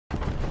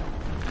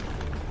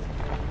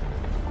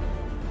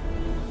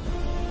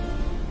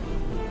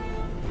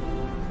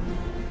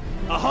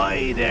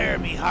Ahoy there,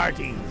 me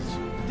hearties.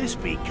 This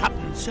be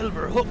Captain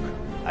Silver Hook,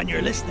 and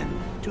you're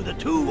listening to the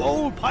Two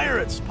Old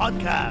Pirates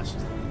podcast.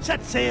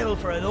 Set sail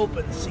for an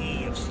open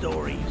sea of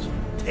stories,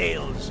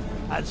 tales,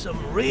 and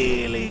some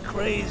really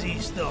crazy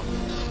stuff.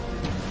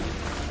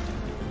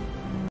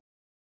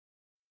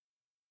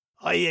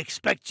 I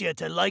expect you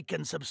to like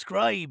and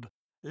subscribe,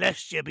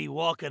 lest you be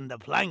walking the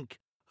plank.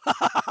 Ha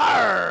ha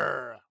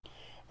ha!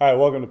 All right,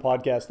 welcome to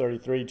Podcast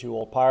 33, Two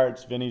Old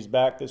Pirates. Vinny's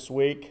back this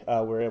week.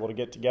 We're able to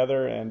get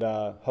together, and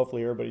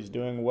hopefully everybody's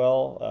doing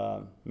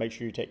well. Make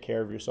sure you take care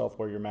of yourself,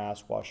 wear your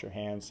mask, wash your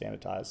hands,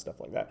 sanitize,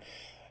 stuff like that.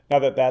 Now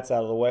that that's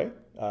out of the way,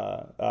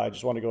 I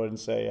just want to go ahead and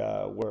say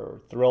we're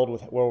thrilled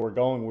with where we're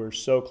going. We're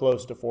so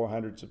close to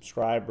 400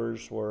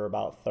 subscribers. We're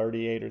about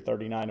 38 or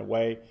 39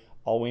 away.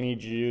 All we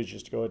need you to do is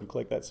just go ahead and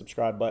click that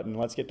subscribe button.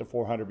 Let's get to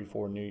 400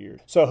 before New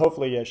Year's. So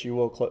hopefully, yes, you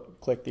will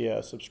click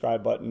the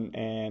subscribe button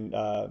and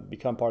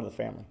become part of the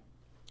family.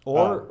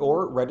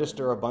 Or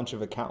register a bunch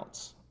of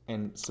accounts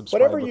and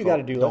subscribe. Whatever you got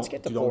to do. Let's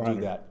get to 400. Don't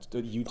do that.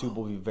 YouTube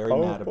will be very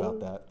mad about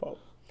that.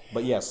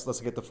 But yes,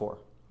 let's get to 4.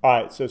 All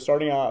right, so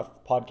starting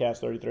off Podcast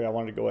 33, I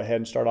wanted to go ahead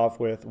and start off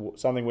with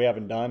something we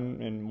haven't done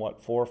in, 4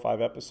 or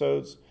 5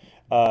 episodes.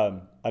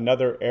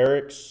 Another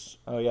Eric's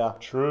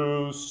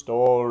true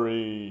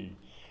story.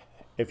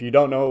 If you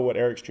don't know what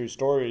Eric's true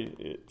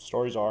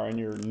stories are and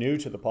you're new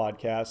to the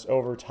podcast,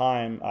 over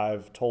time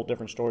I've told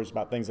different stories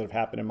about things that have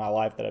happened in my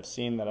life that I've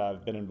seen, that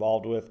I've been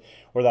involved with,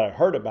 or that I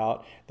heard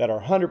about that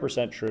are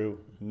 100%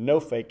 true,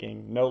 no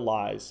faking, no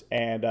lies,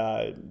 and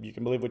you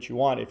can believe what you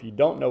want. If you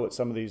don't know what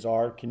some of these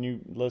are, can you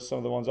list some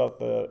of the ones off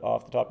the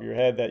top of your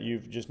head that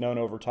you've just known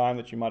over time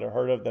that you might have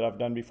heard of, that I've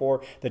done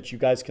before, that you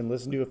guys can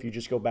listen to if you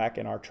just go back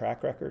in our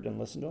track record and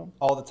listen to them?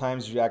 All the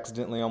times you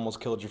accidentally almost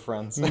killed your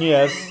friends.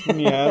 Yes,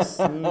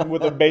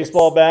 with a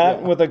baseball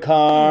bat, with a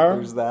car.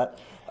 There's that.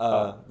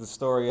 The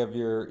story of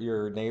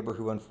your neighbor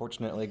who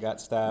unfortunately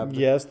got stabbed.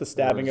 Yes, the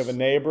stabbing of a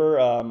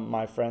neighbor.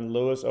 My friend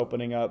Lewis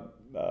opening up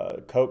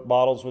Coke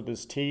bottles with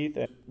his teeth.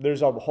 And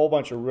there's a whole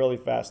bunch of really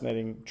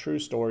fascinating true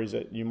stories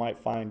that you might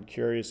find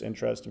curious,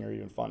 interesting, or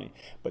even funny.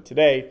 But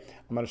today,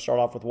 I'm going to start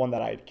off with one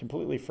that I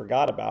completely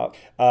forgot about.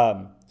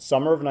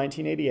 Summer of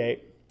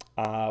 1988.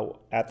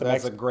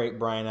 That's a great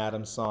Bryan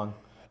Adams song.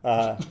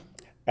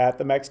 At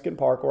the Mexican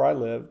Park where I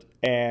lived,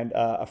 and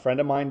a friend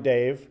of mine,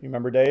 Dave. You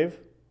remember Dave?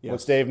 Yes.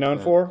 What's Dave known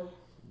for?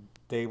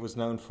 Dave was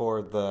known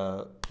for he's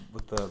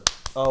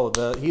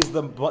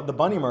the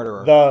bunny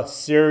murderer. The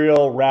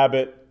serial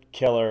rabbit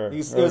killer. It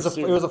was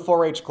a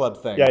 4-H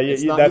club thing.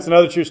 Yeah, that's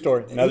another true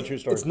story.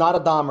 It's not a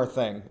Dahmer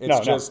thing.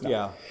 It's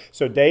no.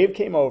 So Dave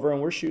came over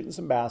and we're shooting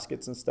some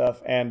baskets and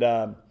stuff, and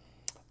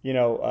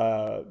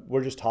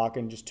we're just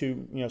talking, just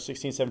two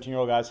 16,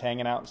 17-year-old guys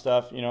hanging out and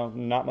stuff.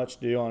 Not much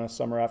to do on a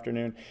summer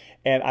afternoon,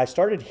 and I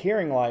started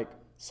hearing like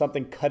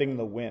something cutting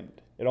the wind.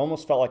 It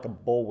almost felt like a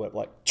bullwhip,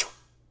 like.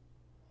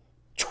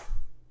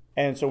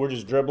 And so we're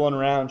just dribbling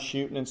around,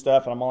 shooting and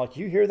stuff. And I'm all like,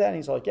 you hear that? And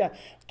he's like, yeah.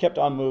 Kept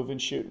on moving,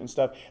 shooting and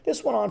stuff.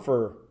 This went on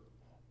for,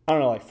 I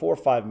don't know, like 4 or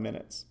 5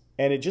 minutes.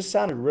 And it just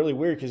sounded really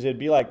weird because it'd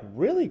be like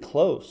really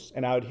close.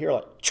 And I would hear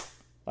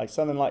like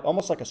something like,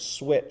 almost like a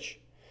switch.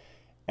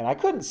 And I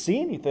couldn't see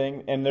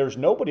anything. And there's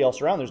nobody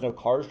else around. There's no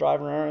cars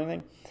driving around or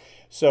anything.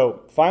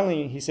 So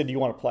finally he said, do you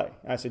want to play?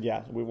 And I said,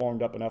 yeah, we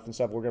warmed up enough and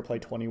stuff. We're going to play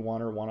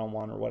 21 or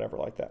one-on-one or whatever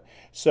like that.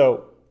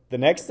 So the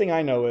next thing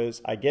I know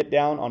is I get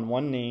down on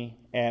one knee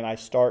and I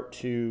start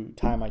to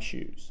tie my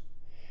shoes.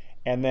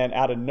 And then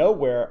out of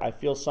nowhere, I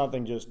feel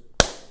something just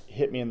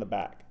hit me in the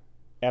back.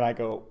 And I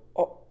go,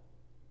 oh.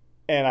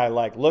 And I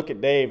look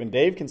at Dave, and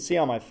Dave can see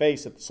on my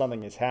face that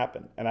something has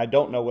happened. And I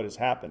don't know what has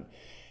happened.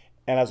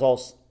 And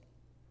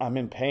I'm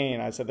in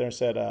pain. I sat there and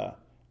said, I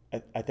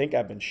think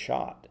I've been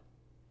shot.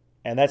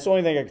 And that's the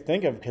only thing I could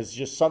think of, because it's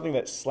just something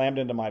that slammed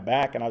into my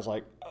back. And I was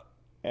like,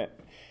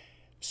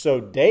 So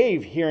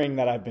Dave, hearing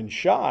that I've been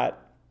shot,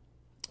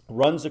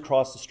 runs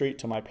across the street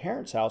to my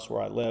parents' house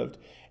where I lived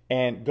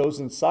and goes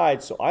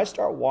inside. So I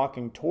start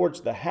walking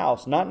towards the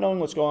house, not knowing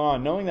what's going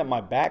on, knowing that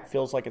my back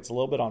feels like it's a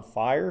little bit on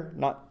fire,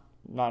 not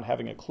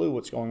having a clue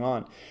what's going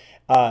on.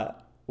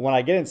 When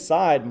I get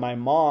inside, my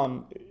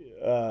mom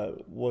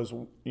was,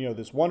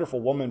 this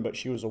wonderful woman, but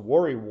she was a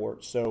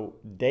worrywart. So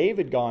Dave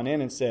had gone in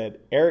and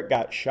said, Eric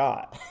got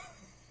shot.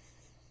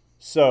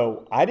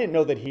 So I didn't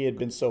know that he had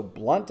been so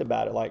blunt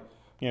about it. Like,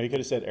 he could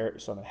have said,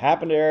 Eric, something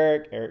happened to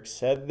Eric. Eric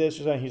said this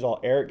or something. He's all,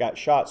 Eric got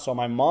shot. So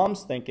my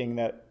mom's thinking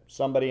that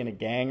somebody in a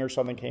gang or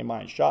something came by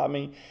and shot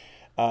me.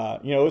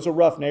 It was a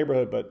rough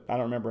neighborhood, but I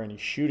don't remember any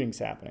shootings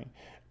happening.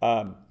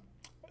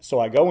 So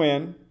I go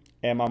in,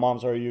 and my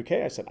mom's, are you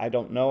okay? I said, I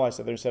don't know. I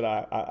said,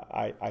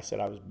 I said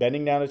I was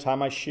bending down to tie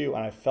my shoe,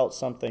 and I felt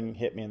something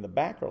hit me in the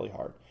back really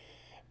hard.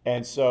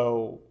 And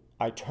so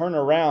I turn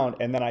around,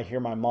 and then I hear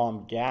my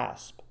mom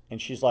gasp.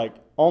 And she's like,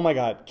 oh, my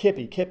God,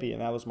 Kippy.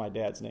 And that was my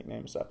dad's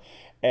nickname. So,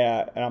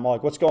 and I'm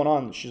like, what's going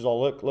on? She's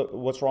all, look,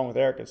 what's wrong with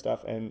Eric and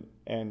stuff? And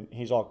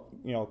he's all,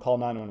 call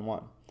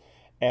 911.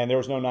 And there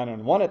was no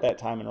 911 at that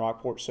time in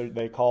Rockport. So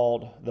they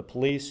called the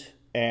police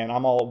And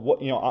I'm all,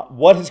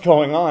 what is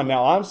going on?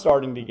 Now I'm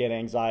starting to get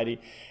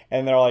anxiety.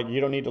 And they're like, you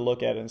don't need to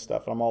look at it and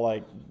stuff. And I'm all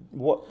like,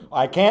 what?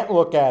 I can't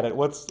look at it.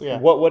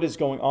 What is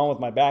going on with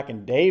my back?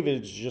 And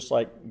David's just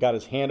like got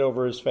his hand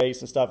over his face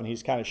and stuff, and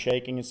he's kind of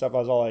shaking and stuff. I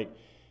was all like,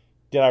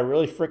 did I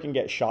really freaking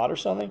get shot or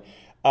something?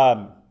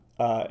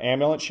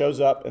 Ambulance shows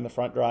up in the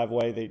front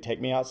driveway. They take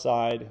me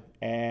outside,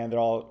 and they're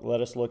all, let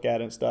us look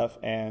at it and stuff.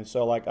 And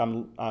so like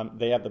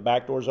they have the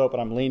back doors open.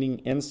 I'm leaning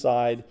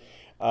inside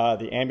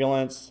the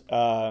ambulance,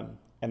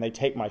 and they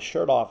take my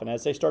shirt off. And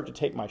as they start to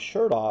take my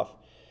shirt off,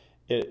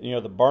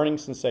 the burning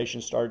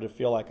sensation started to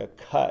feel like a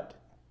cut.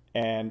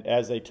 And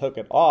as they took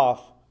it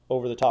off,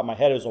 over the top of my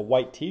head, it was a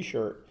white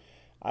T-shirt.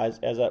 As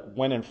it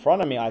went in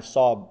front of me, I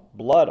saw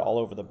blood all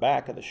over the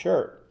back of the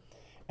shirt.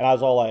 And I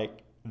was all like,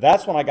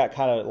 that's when I got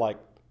kind of like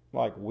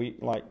weak,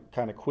 like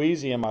kind of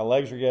queasy, and my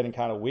legs were getting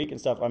kind of weak and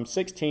stuff. I'm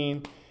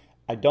 16.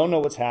 I don't know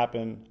what's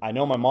happened. I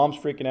know my mom's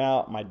freaking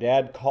out. My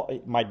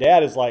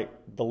dad is like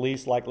the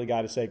least likely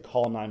guy to say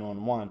call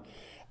 911.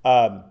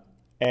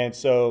 And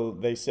so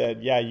they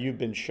said, yeah, you've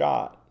been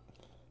shot.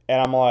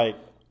 And I'm like,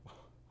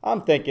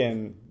 I'm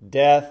thinking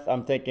death.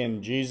 I'm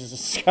thinking Jesus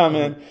is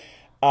coming.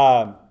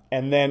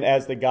 And then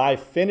as the guy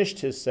finished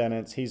his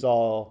sentence, he's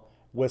all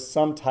with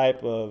some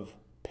type of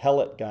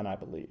pellet gun, I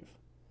believe.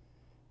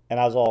 And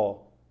I was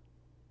all,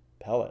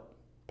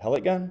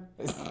 pellet gun?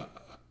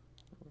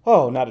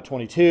 Oh, not a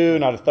 22,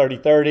 not a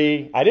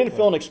 30-30. I didn't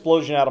feel an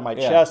explosion out of my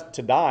chest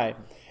to die.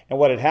 And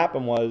what had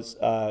happened was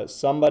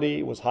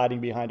somebody was hiding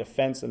behind a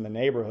fence in the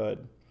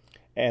neighborhood,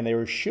 and they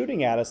were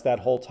shooting at us that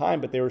whole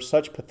time, but they were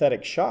such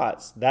pathetic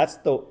shots. That's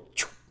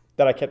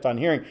that I kept on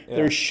hearing. Yeah.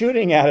 They were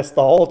shooting at us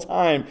the whole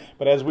time,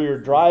 but as we were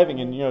driving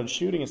and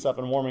shooting and stuff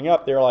and warming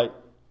up, they were like,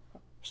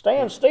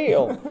 stand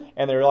still.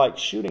 And they were like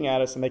shooting at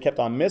us, and they kept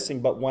on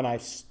missing. But when I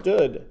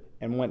stood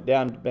and went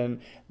down,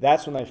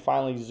 that's when they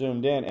finally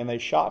zoomed in, and they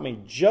shot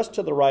me just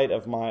to the right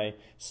of my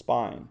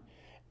spine.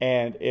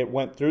 And it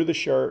went through the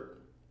shirt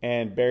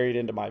and buried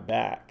into my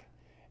back.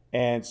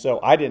 And so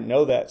I didn't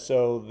know that.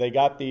 So they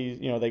got these,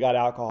 they got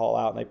alcohol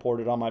out and they poured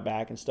it on my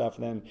back and stuff.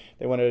 And then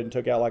they went in and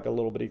took out like a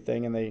little bitty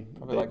thing, and they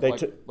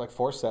took like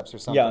forceps or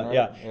something. Yeah,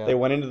 right? yeah. They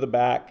went into the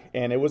back,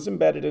 and it was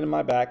embedded into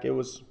my back. It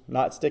was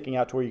not sticking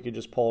out to where you could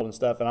just pull it and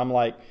stuff. And I'm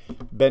like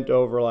bent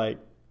over, like,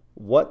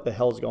 what the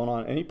hell's going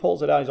on? And he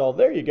pulls it out. He's all,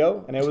 there you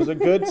go. And it was a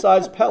good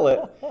sized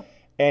pellet.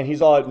 And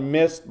he's all, it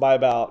missed by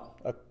about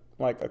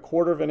a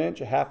quarter of an inch,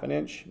 a half an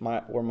inch,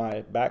 where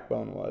my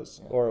backbone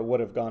was, or it would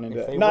have gone into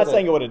it. Not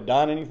saying it would have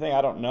done anything.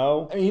 I don't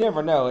know. I mean, you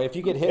never know. If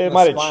you get hit, it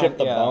might have chipped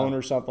the bone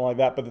or something like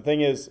that. But the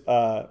thing is,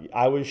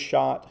 I was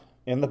shot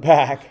in the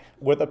back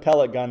with a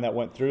pellet gun that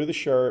went through the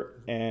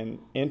shirt and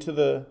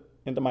into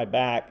my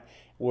back,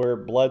 where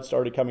blood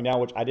started coming down,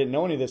 which I didn't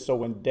know any of this. So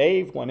when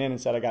Dave went in and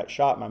said I got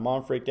shot, my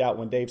mom freaked out.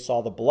 When Dave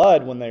saw the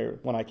blood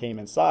when I came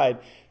inside,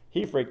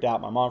 he freaked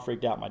out. My mom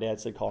freaked out. My dad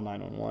said call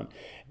 911.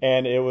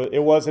 And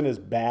it wasn't as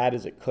bad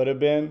as it could have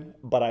been,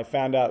 but I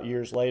found out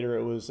years later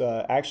it was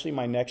actually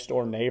my next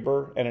door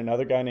neighbor and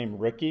another guy named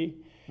Ricky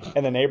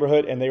in the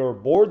neighborhood, and they were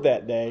bored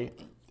that day,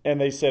 and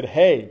they said,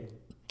 hey,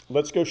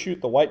 let's go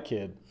shoot the white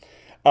kid.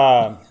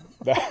 That's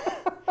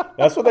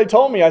what they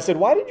told me. I said,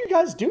 why did you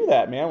guys do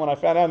that, man? When I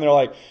found out, and they're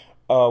like,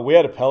 we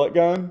had a pellet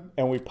gun,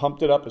 and we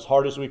pumped it up as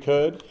hard as we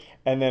could,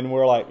 and then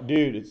we're like,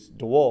 dude, it's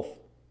DeWolf.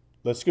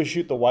 Let's go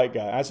shoot the white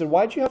guy. I said,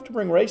 why'd you have to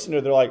bring race into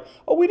it? They're like,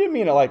 oh, we didn't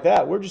mean it like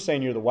that. We're just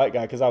saying you're the white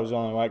guy, because I was the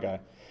only white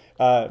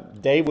guy.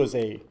 Dave was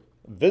a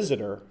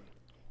visitor.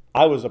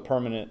 I was a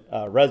permanent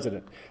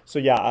resident. So,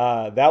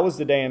 yeah, that was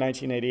the day in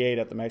 1988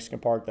 at the Mexican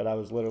Park that I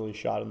was literally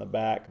shot in the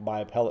back by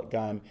a pellet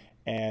gun.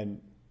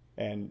 And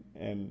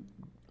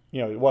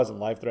it wasn't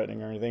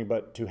life-threatening or anything,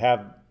 but to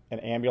have an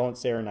ambulance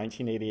there in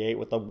 1988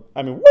 with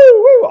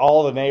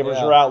all the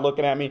neighbors were out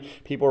looking at me.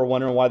 People were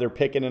wondering why they're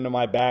picking into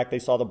my back. They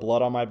saw the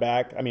blood on my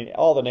back. I mean,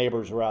 all the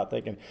neighbors were out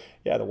thinking,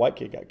 yeah, the white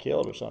kid got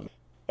killed or something.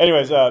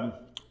 Anyways, I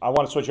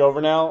want to switch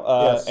over now.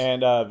 Yes.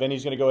 And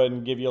Vinny's going to go ahead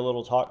and give you a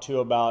little talk too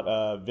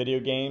about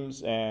video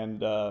games and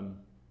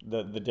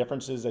the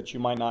differences that you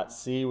might not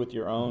see with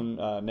your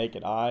own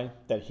naked eye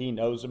that he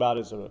knows about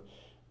as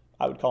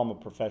I would call him a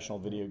professional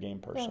video game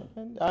person.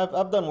 Yeah,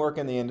 I've done work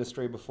in the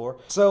industry before,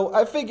 so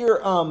I figure,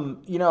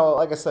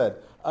 like I said,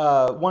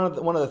 one of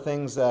the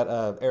things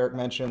that Eric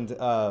mentioned,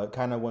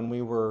 kind of when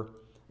we were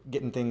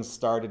getting things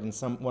started, and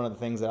one of the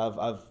things that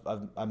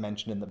I've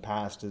mentioned in the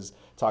past is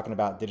talking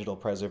about digital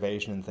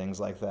preservation and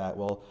things like that.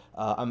 Well,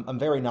 I'm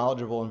very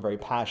knowledgeable and very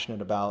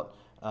passionate about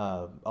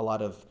a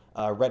lot of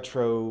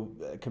retro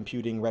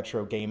computing,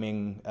 retro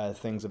gaming,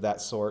 things of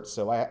that sort.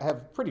 So I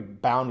have pretty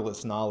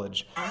boundless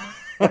knowledge.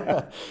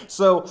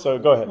 So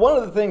go ahead. One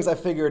of the things I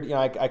figured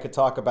I could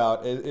talk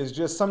about is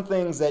just some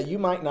things that you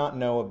might not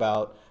know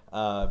about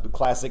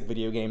classic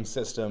video game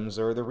systems,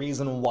 or the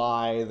reason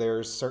why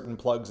there's certain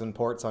plugs and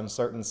ports on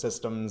certain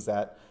systems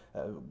that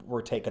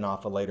were taken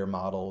off of later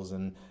models,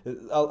 and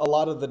a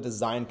lot of the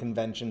design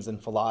conventions and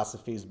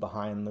philosophies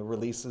behind the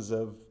releases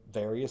of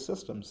various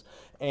systems.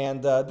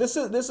 And this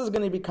is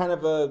going to be kind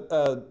of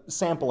a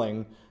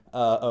sampling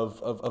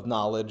of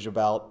knowledge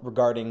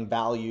regarding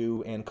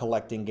value and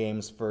collecting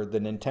games for the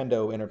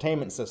Nintendo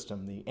Entertainment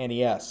System, the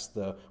NES.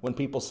 When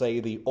people say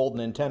the old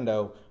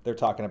Nintendo, they're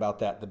talking about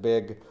that, the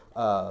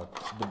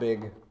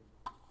big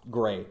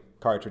gray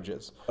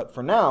cartridges. But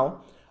for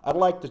now, I'd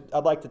like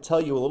to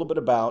tell you a little bit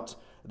about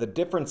the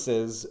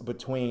differences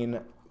between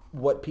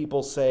what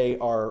people say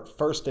are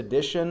first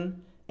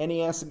edition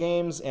NES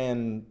games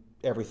and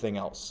everything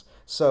else.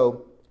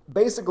 So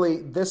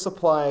basically, this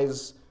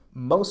applies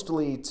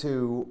mostly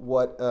to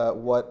what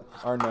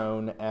are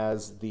known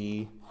as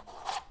the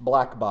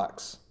black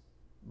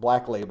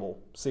label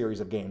series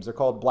of games. They're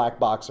called black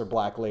box or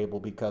black label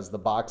because the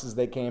boxes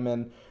they came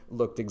in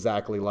looked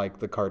exactly like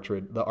the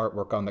cartridge, the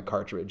artwork on the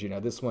cartridge. You know,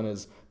 this one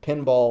is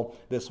Pinball,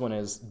 this one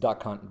is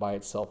Duck Hunt by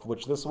itself,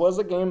 which this was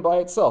a game by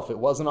itself. It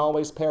wasn't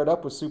always paired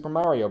up with Super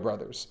Mario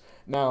Brothers.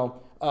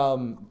 Now,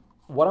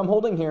 what I'm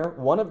holding here,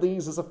 one of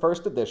these is a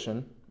first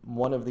edition,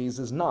 one of these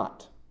is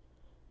not.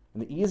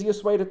 And the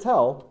easiest way to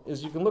tell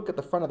is you can look at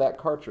the front of that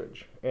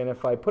cartridge. And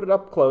if I put it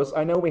up close,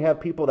 I know we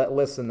have people that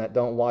listen that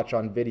don't watch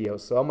on video,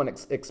 so I'm going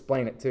to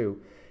explain it too.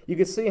 You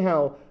can see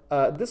how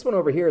this one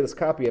over here, this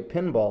copy of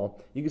Pinball,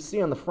 you can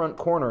see on the front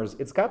corners,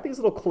 it's got these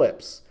little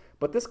clips.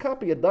 But this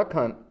copy of Duck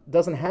Hunt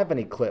doesn't have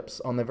any clips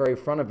on the very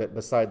front of it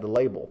beside the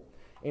label.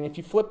 And if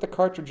you flip the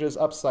cartridges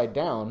upside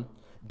down,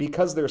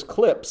 because there's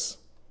clips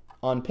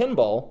on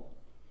Pinball,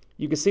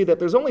 you can see that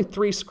there's only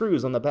 3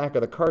 screws on the back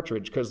of the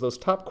cartridge because those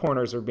top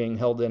corners are being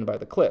held in by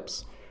the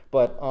clips.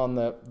 But on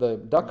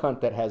the Duck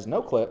Hunt that has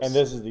no clips... And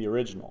this is the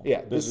original.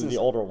 Yeah. This is the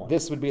older one.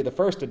 This would be the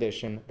first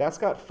edition. That's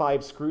got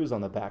 5 screws on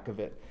the back of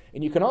it.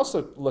 And you can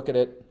also look at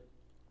it.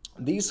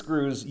 These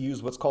screws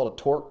use what's called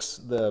a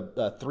Torx.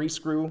 The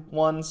 3-screw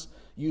ones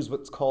use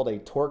what's called a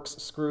Torx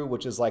screw,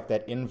 which is like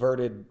that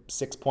inverted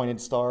 6-pointed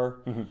star.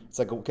 Mm-hmm. It's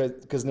like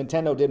because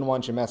Nintendo didn't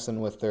want you messing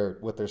with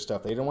their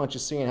stuff. They didn't want you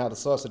seeing how the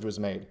sausage was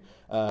made.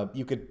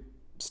 You could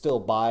still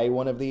buy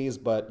one of these,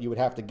 but you would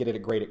have to get it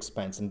at great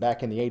expense. And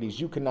back in the 80s,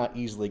 you could not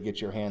easily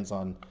get your hands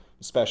on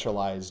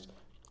specialized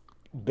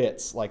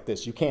bits like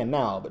this. You can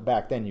now, but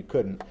back then you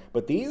couldn't.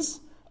 But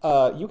these,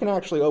 you can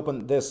actually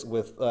open this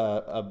with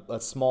a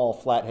small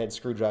flathead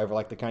screwdriver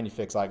like the kind you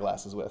fix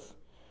eyeglasses with.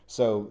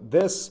 So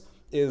this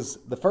is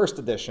the first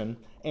edition,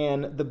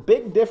 and the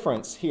big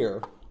difference here,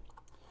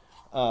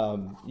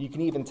 you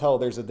can even tell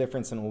there's a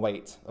difference in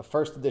weight. A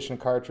first edition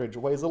cartridge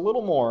weighs a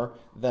little more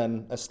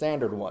than a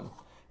standard one.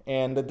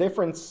 And the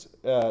difference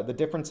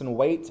in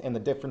weight and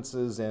the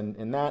differences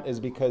in that is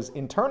because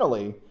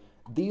internally,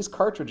 these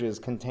cartridges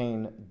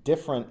contain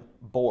different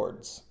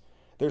boards.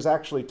 There's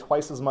actually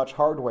twice as much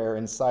hardware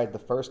inside the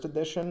first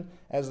edition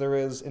as there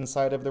is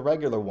inside of the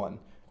regular one.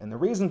 And the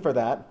reason for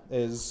that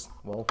is,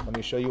 well, let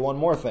me show you one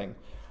more thing.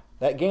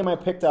 That game I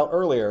picked out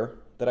earlier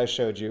that I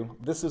showed you,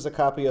 this is a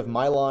copy of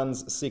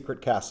Milon's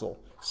Secret Castle.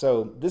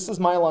 So this is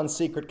Milon's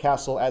Secret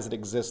Castle as it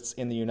exists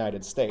in the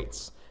United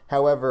States.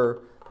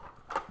 However,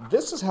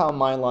 this is how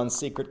Milon's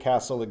Secret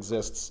Castle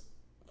exists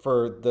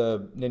for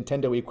the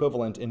Nintendo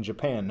equivalent in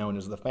Japan, known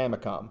as the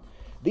Famicom.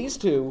 These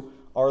two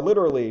are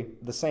literally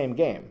the same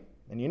game.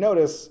 And you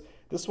notice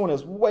this one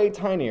is way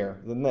tinier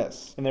than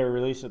this. And they were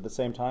released at the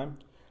same time?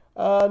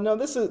 No,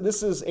 this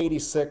is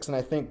 86, and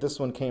I think this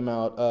one came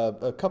out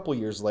a couple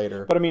years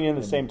later. But I mean in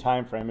the same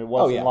time frame. It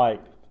wasn't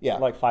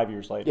like 5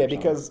 years later. Yeah,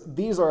 because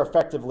these are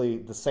effectively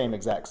the same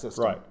exact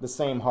system. Right. The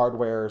same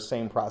hardware,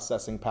 same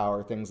processing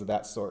power, things of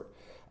that sort.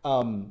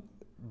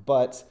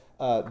 But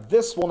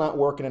this will not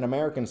work in an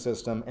American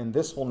system, and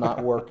this will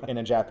not work in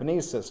a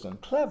Japanese system.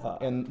 Clever.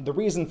 And the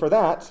reason for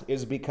that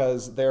is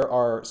because there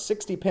are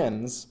 60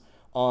 pins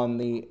on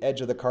the edge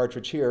of the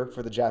cartridge here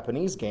for the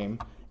Japanese game,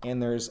 and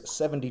there's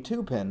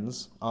 72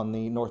 pins on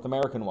the North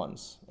American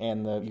ones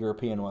and the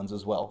European ones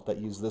as well that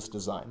use this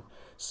design.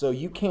 So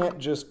you can't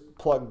just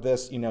plug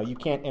this, you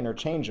can't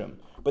interchange them.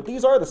 But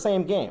these are the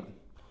same game.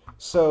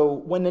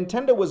 So when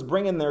Nintendo was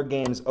bringing their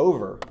games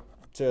over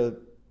to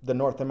the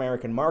North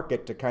American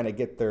market to kind of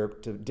dip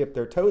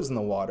their toes in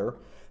the water,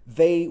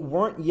 they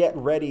weren't yet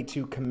ready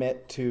to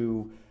commit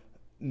to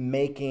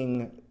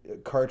making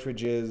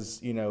cartridges,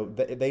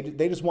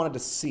 they just wanted to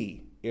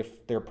see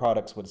if their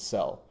products would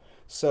sell.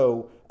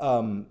 So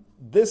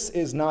this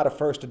is not a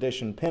first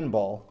edition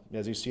Pinball.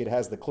 As you see, it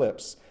has the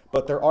clips,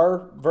 but there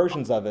are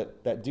versions of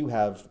it that do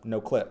have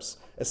no clips.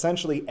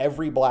 Essentially,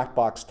 every black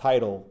box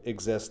title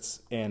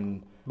exists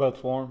in both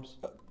forms?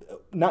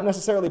 Not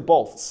necessarily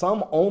both.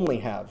 Some only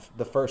have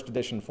the first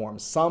edition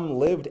forms. Some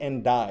lived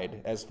and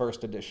died as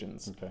first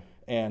editions. Okay.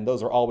 And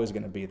those are always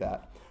going to be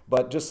that.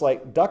 But just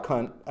like Duck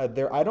Hunt, I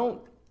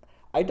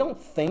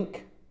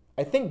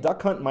think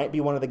Duck Hunt might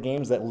be one of the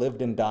games that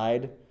lived and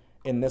died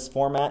in this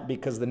format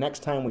because the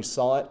next time we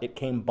saw it, it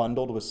came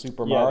bundled with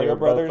Super Mario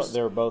Brothers.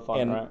 They were both on,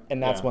 and, right?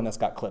 And that's one that's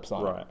got clips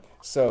on right. it.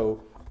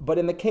 So, but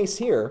in the case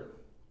here,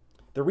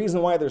 the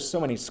reason why there's so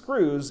many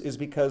screws is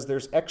because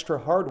there's extra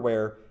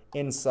hardware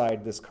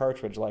inside this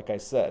cartridge, like I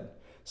said.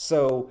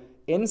 So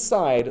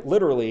inside,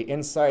 literally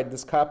inside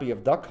this copy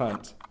of Duck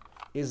Hunt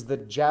is the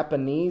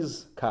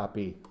Japanese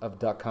copy of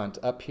Duck Hunt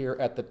up here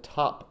at the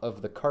top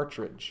of the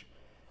cartridge.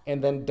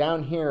 And then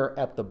down here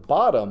at the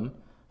bottom,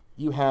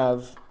 you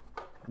have,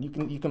 you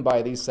can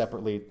buy these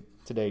separately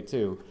today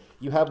too.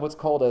 You have what's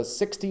called a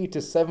 60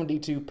 to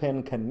 72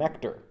 pin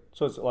connector.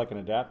 So it's like an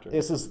adapter.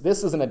 This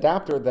is an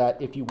adapter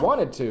that if you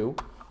wanted to,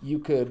 you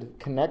could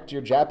connect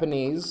your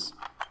Japanese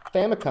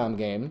Famicom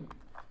game.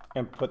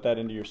 And put that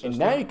into your system. And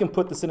now you can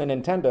put this in a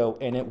Nintendo,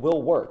 and it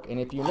will work. And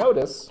if you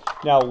notice...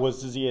 Now,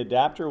 was the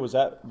adapter, was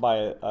that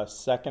by a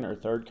second or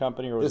third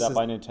company, or was that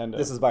by Nintendo?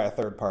 This is by a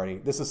third party.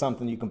 This is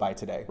something you can buy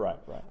today. Right,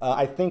 right.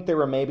 I think there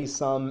were maybe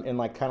some in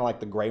like kind of like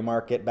the gray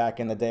market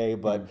back in the day,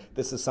 but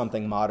this is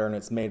something modern.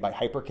 It's made by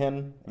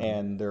Hyperkin,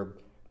 and they're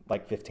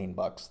like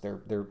 $15.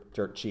 They're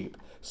dirt cheap.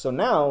 So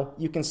now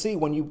you can see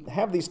when you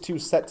have these two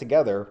set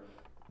together,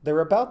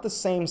 they're about the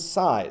same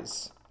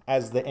size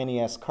as the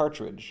NES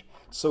cartridge.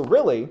 So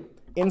really,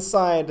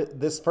 inside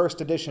this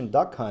first edition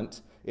Duck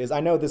Hunt is,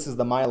 I know this is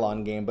the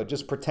Mylon game, but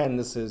just pretend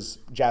this is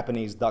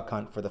Japanese Duck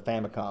Hunt for the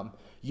Famicom.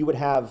 You would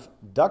have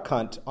Duck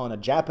Hunt on a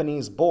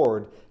Japanese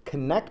board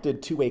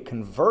connected to a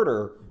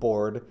converter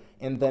board,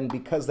 and then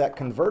because that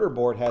converter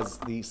board has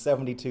the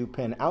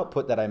 72-pin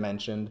output that I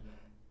mentioned,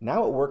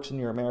 now it works in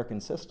your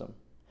American system.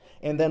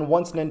 And then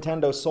once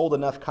Nintendo sold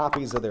enough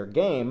copies of their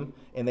game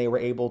and they were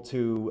able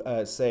to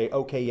say,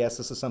 okay, yes,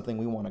 this is something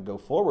we want to go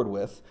forward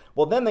with,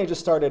 well, then they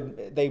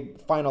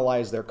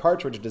finalized their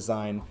cartridge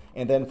design.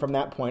 And then from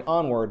that point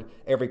onward,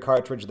 every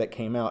cartridge that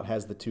came out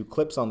has the 2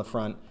 clips on the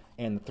front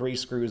and the 3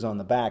 screws on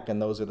the back. And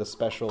those are the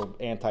special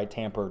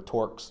anti-tamper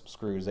Torx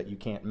screws that you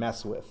can't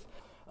mess with.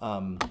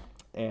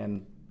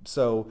 And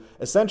so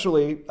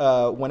essentially,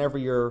 whenever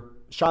you're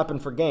shopping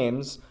for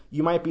games,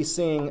 you might be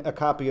seeing a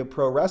copy of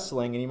Pro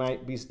Wrestling, and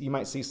you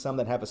might see some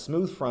that have a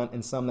smooth front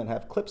and some that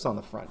have clips on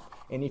the front.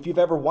 And if you've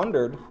ever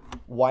wondered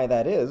why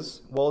that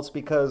is, well, it's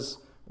because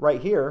right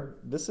here,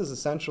 this is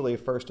essentially a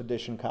first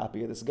edition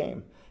copy of this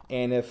game.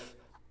 And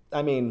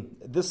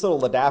this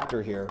little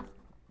adapter here,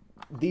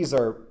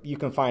 you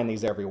can find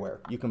these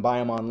everywhere. You can buy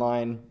them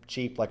online,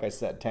 cheap, like I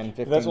said, 10,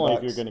 15 That's only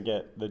bucks. if you're going to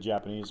get the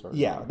Japanese version.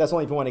 Yeah, that's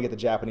only if you want to get the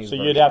Japanese version.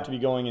 So you'd have to be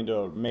going into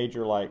a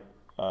major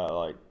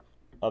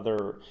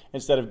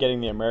instead of getting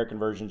the American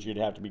versions, you'd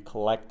have to be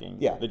collecting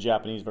the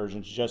Japanese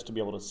versions just to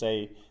be able to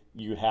say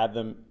you had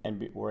them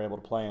and were able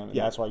to play them. And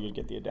that's why you'd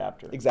get the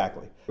adapter.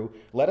 Exactly.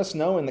 Let us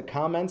know in the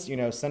comments,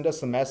 send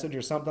us a message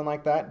or something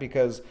like that,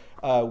 because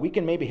we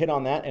can maybe hit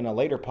on that in a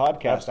later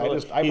podcast.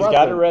 Absolutely. He's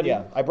got it ready.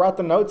 Yeah, I brought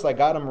the notes, I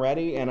got them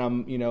ready, and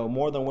I'm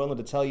more than willing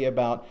to tell you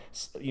about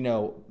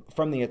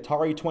from the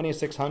Atari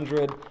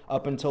 2600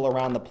 up until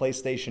around the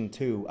PlayStation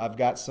 2. I've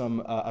got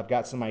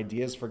some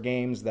ideas for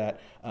games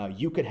that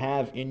you could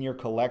have in your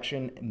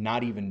collection,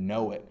 not even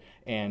know it.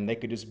 And they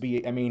could just be,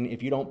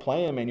 if you don't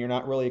play them and you're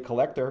not really a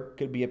collector,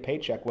 could be a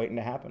paycheck waiting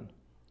to happen.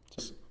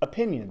 Just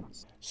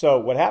opinions. So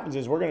what happens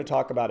is we're going to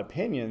talk about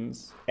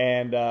opinions,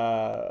 and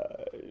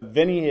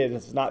Vinny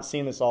has not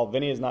seen this all.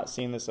 Vinny has not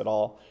seen this at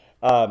all.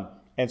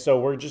 And so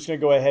we're just going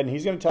to go ahead, and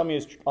he's going to tell me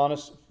his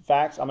honest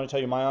facts. I'm going to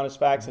tell you my honest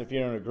facts, and if you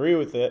don't agree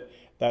with it,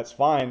 that's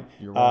fine.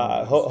 You're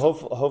wrong.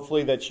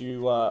 Hopefully that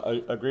you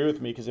agree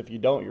with me, because if you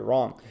don't, you're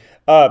wrong.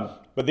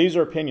 But these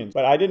are opinions.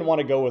 But I didn't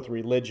want to go with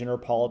religion or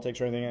politics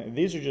or anything.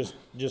 These are just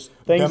things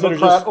Democrat that are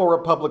just... or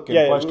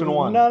Republican, question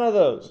one. None of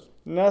those.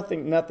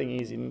 Nothing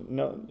easy.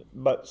 No.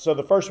 But so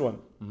the first one.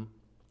 Mm-hmm.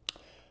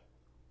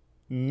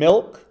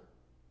 Milk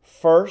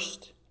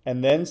first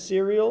and then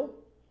cereal,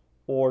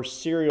 or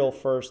cereal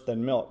first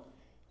then milk?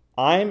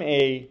 I'm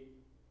a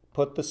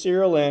put the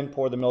cereal in,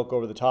 pour the milk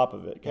over the top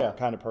of it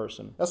kind of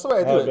person. That's the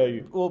way I do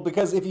it. Well,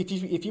 because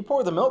if you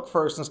pour the milk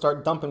first and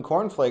start dumping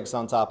cornflakes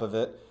on top of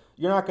it,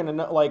 you're not going to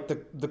know, like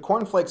the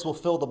cornflakes will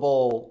fill the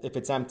bowl if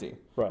it's empty.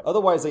 Right.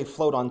 Otherwise, they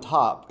float on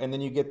top, and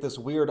then you get this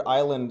weird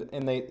island,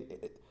 and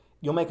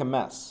you'll make a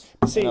mess.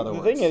 See,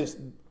 the thing is,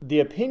 the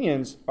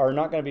opinions are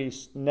not going to be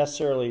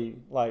necessarily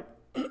like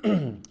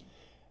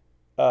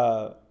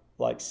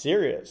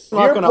serious. I'm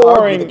not going to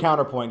argue the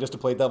counterpoint just to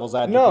play devil's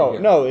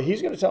advocate. No,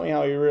 he's going to tell me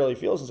how he really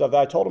feels and stuff.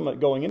 I told him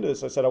going into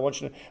this, I said, I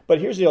want you to...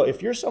 But here's the deal.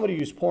 If you're somebody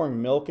who's pouring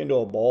milk into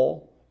a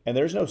bowl and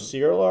there's no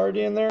cereal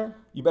already in there...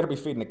 You better be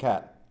feeding a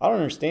cat. I don't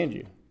understand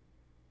you.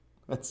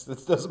 This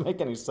doesn't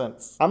make any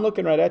sense. I'm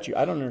looking right at you.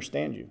 I don't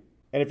understand you.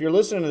 And if you're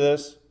listening to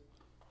this,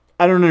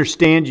 I don't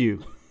understand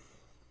you.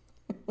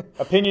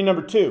 Opinion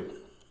number 2.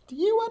 Do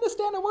you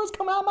understand the words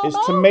come out of my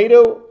mouth? Is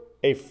tomato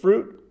a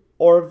fruit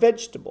or a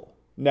vegetable?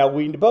 Now,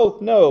 we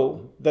both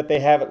know that they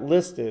have it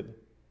listed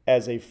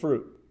as a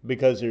fruit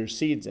because there's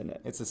seeds in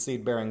it. It's a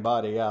seed-bearing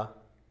body, yeah.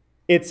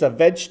 It's a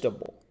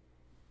vegetable.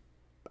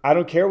 I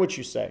don't care what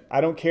you say.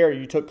 I don't care.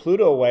 You took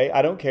Pluto away.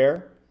 I don't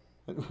care.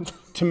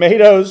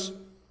 Tomatoes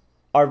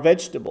are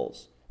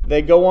vegetables.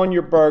 They go on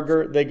your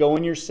burger. They go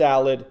in your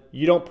salad.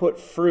 You don't put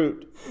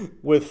fruit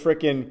with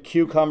frickin'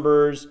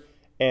 cucumbers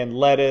and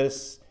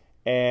lettuce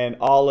and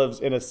olives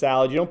in a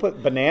salad. You don't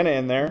put banana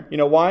in there. You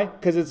know why?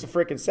 Because it's a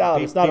frickin'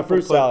 salad. It's not a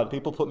fruit salad.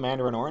 People put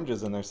mandarin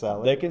oranges in their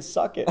salad. They can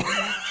suck it.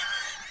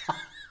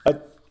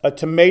 A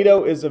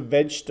tomato is a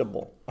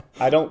vegetable.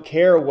 I don't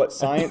care what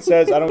science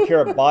says. I don't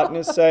care what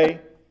botanists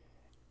say.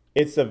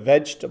 It's a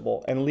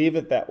vegetable, and leave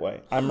it that way.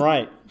 I'm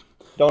right.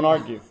 Don't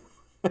argue.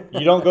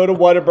 You don't go to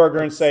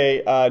Whataburger and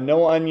say,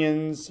 no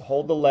onions,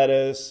 hold the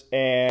lettuce,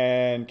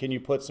 and can you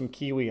put some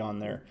kiwi on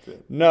there?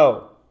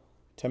 No.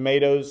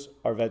 Tomatoes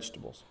are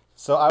vegetables.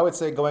 So I would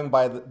say, going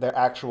by their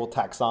actual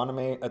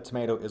taxonomy, a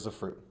tomato is a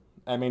fruit.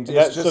 I mean, it's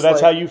just so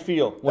that's like, how you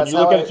feel. When you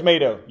look at a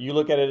tomato, you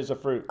look at it as a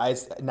fruit.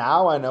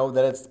 Now I know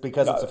that it's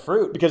because it's a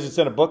fruit. Because it's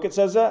in a book it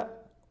says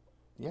that?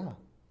 Yeah.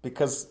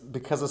 Because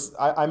it's,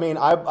 I mean,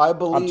 I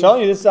believe... I'm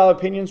telling you, this is how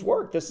opinions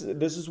work. This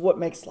is what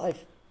makes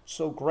life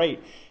so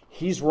great.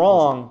 He's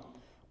wrong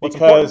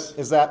because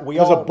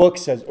a book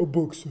says. A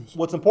book says.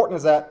 What's important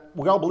is that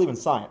we all believe in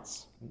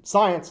science.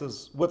 Science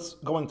is what's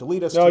going to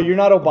lead us. No, you're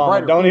not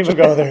Obama. Don't even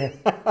go there.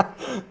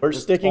 We're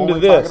sticking to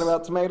this. Talking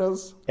about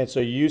tomatoes. And so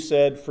you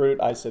said fruit,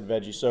 I said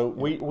veggie. So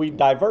we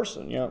diverse.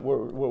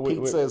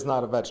 Pizza is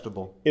not a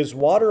vegetable. Is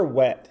water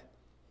wet?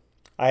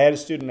 I had a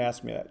student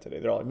ask me that today.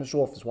 They're like, Mr.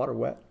 Wolf, is water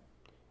wet?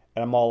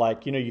 And I'm all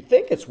like, you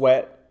think it's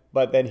wet.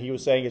 But then he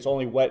was saying it's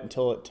only wet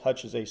until it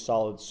touches a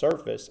solid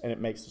surface, and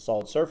it makes the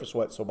solid surface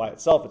wet. So by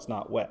itself, it's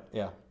not wet.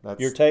 Yeah. That's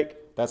your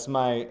take? That's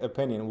my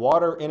opinion.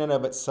 Water in and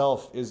of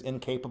itself is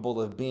incapable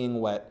of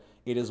being wet.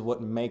 It is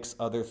what makes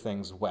other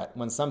things wet.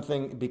 When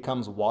something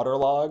becomes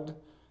waterlogged,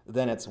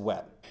 then it's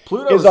wet.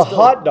 Pluto is a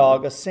hot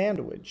dog a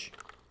sandwich?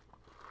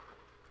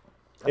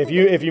 If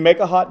you make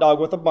a hot dog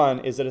with a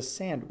bun, is it a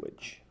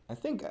sandwich? I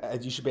think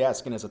you should be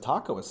asking, is a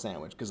taco a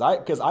sandwich? Because I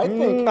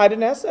think I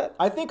didn't ask that.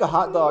 I think a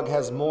hot dog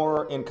has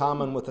more in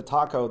common with a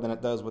taco than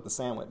it does with a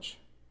sandwich.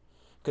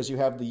 Because you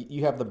have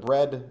the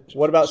bread.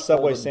 What about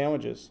Subway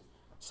sandwiches?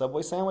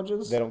 Subway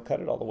sandwiches? They don't cut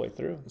it all the way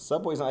through.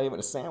 Subway's not even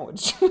a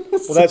sandwich.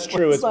 Well, that's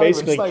true. It's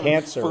basically even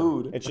cancer.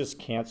 Food. It's just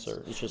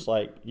cancer. It's just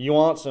like, you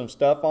want some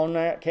stuff on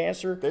that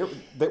cancer?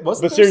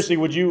 But seriously,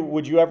 would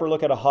you ever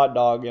look at a hot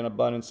dog in a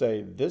bun and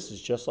say, this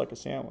is just like a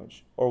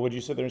sandwich? Or would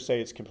you sit there and say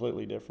it's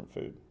completely different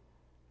food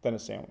than a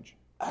sandwich?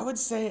 I would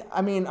say,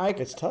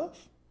 it's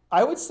tough.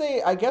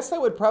 I guess I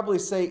would probably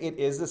say it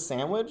is a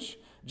sandwich,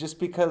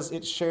 just because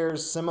it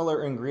shares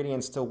similar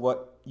ingredients to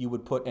what you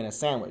would put in a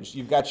sandwich.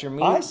 You've got your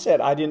meat. I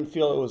said I didn't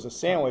feel it was a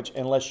sandwich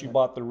unless you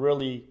bought the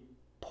really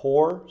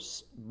poor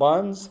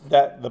buns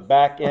that the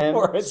back end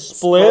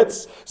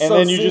splits, and so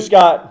then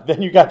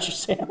you got your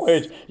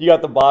sandwich. You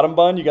got the bottom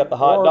bun, you got the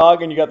hot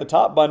dog, and you got the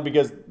top bun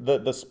because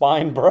the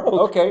spine broke.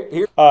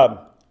 Okay.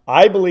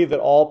 I believe that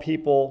all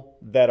people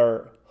that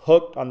are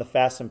hooked on the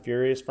Fast and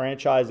Furious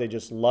franchise, they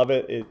just love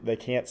it. They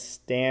can't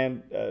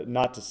stand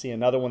not to see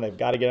another one. They've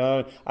got to get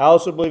on. I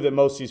also believe that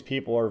most of these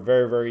people are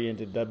very, very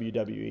into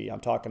WWE. I'm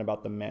talking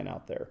about the men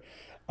out there.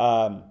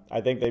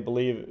 I think they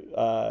believe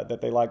that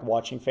they like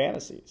watching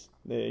fantasies.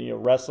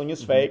 Wrestling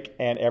is fake,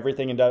 and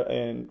everything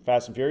in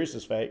Fast and Furious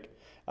is fake.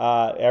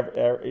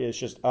 It's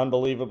just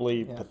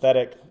unbelievably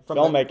pathetic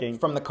filmmaking.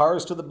 From the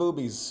cars to the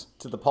boobies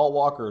to the Paul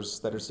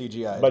Walkers that are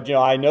CGI. But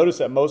I noticed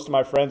that most of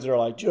my friends are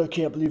like, I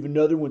can't believe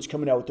another one's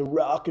coming out with The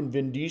Rock and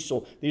Vin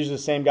Diesel. These are the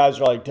same guys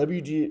who are like,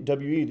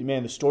 WWE,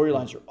 man, the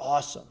storylines are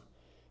awesome.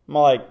 I'm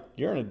like,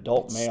 you're an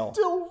adult male.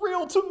 Still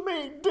real to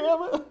me,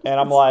 damn it. And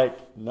I'm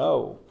like,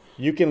 no.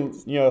 You can,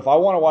 if I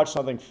want to watch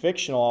something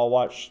fictional, I'll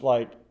watch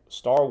like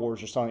Star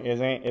Wars or something.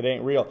 It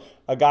ain't real.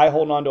 A guy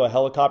holding onto a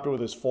helicopter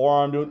with his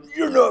forearm doing,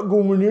 you're not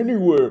going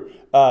anywhere.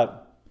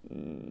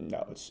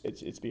 No,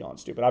 it's beyond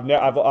stupid.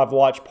 I've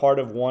watched part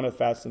of one of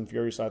Fast and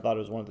Furious, and I thought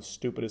it was one of the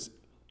stupidest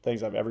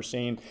things I've ever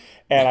seen.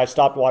 And I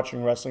stopped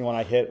watching wrestling when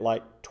I hit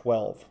like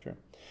 12.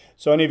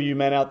 So any of you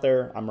men out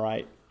there, I'm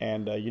right,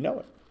 and you know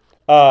it.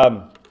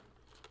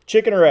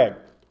 Chicken or egg?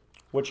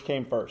 Which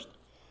came first?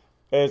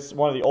 It's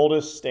one of the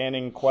oldest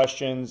standing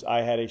questions.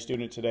 I had a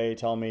student today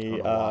tell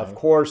me, of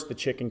course, the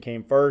chicken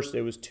came first.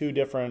 It was two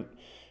different,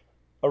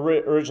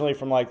 originally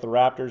from like the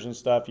raptors and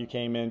stuff, you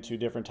came into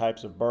different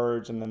types of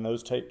birds, and then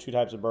those two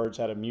types of birds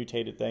had a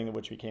mutated thing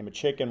which became a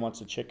chicken once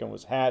the chicken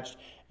was hatched,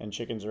 and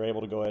chickens are able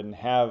to go ahead and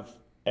have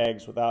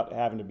eggs without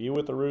having to be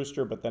with the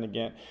rooster. But then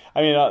again,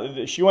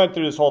 she went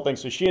through this whole thing,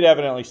 so she had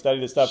evidently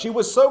studied this stuff. She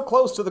was so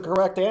close to the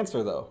correct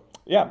answer, though.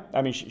 Yeah,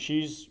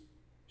 she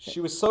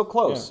was so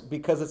close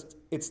because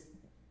it's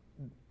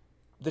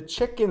the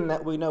chicken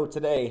that we know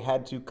today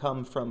had to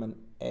come from an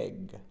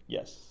egg.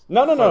 Yes.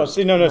 No.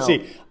 See,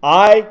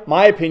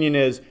 my opinion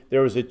is there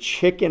was a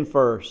chicken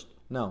first.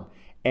 No.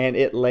 And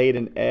it laid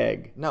an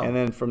egg. No. And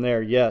then from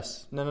there,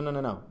 yes.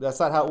 No. That's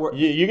not how it works.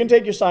 You can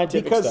take your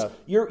scientific stuff.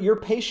 Because your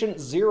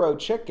patient zero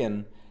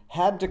chicken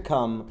had to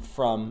come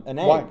from an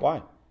egg.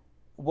 Why?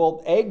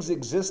 Well, eggs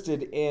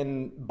existed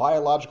in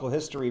biological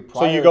history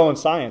prior. So you're going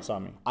science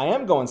on me. I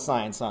am going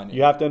science on you.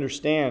 You have to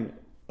understand,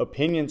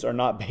 opinions are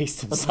not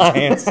based in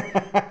science.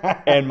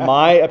 And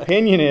my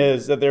opinion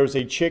is that there was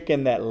a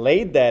chicken that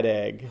laid that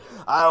egg.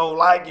 I don't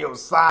like your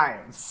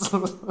science.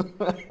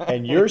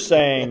 And you're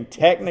saying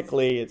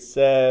technically it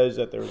says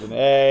that there was an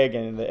egg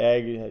and the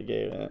egg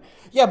gave it.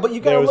 Yeah, but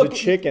you got to look. There was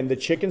a chicken. The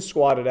chicken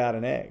squatted out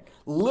an egg.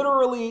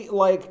 Literally,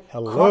 like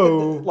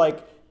hello,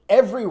 like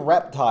every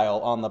reptile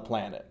on the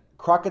planet,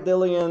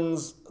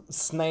 crocodilians,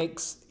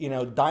 snakes,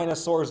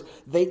 dinosaurs,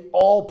 they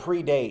all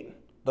predate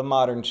the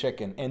modern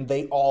chicken, and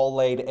they all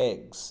laid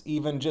eggs.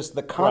 Even just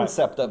the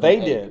concept of they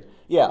an egg. did.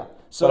 Yeah.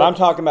 So but I'm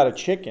talking about a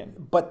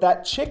chicken. But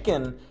that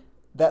chicken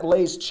that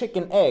lays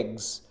chicken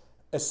eggs,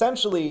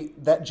 essentially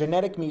that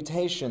genetic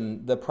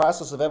mutation, the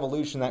process of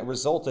evolution that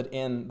resulted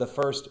in the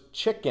first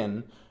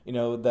chicken,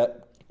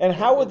 that. And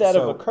how would that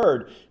have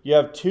occurred? You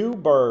have two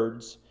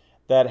birds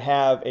that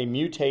have a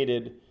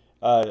mutated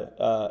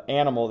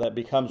animal that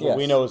becomes what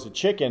we know as a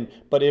chicken,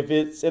 but if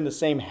it's in the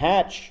same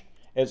hatch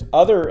as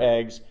other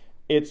eggs,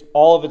 it's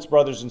all of its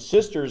brothers and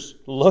sisters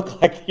look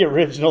like the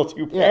original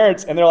two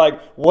parents, and they're like,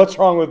 what's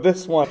wrong with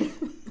this one?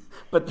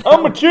 But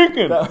I'm a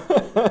chicken.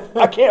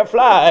 I can't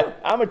fly.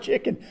 I'm a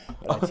chicken.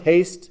 But I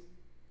taste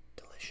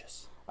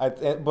delicious.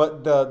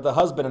 But the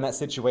husband in that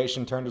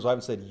situation turned to his wife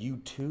and said, "You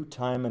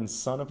two-timing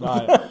son of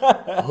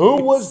a..."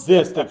 Who was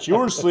this that you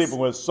were sleeping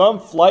with? Some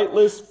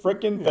flightless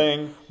freaking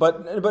thing.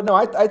 But no,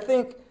 I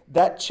think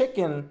that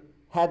chicken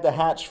had to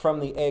hatch from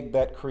the egg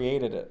that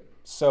created it.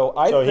 So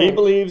he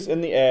believes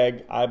in the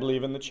egg. I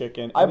believe in the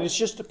chicken. It's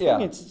just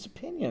opinions. Yeah. It's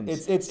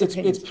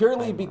opinions. It's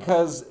purely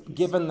because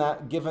given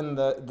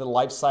the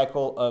life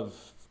cycle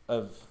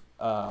of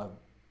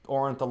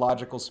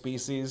ornithological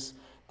species,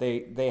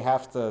 they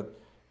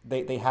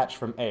hatch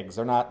from eggs.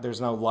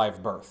 There's no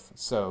live birth.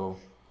 So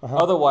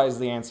otherwise,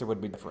 the answer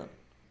would be different.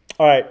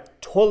 All right,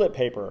 toilet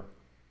paper,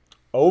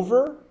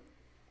 over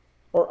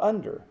or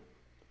under?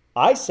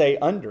 I say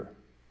under.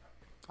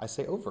 I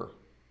say over.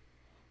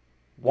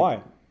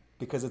 Why?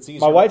 Because it's easier.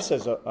 My wife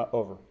says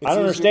over. I don't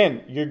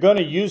understand. You're going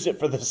to use it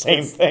for the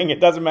same thing. It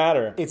doesn't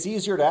matter. It's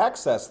easier to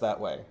access that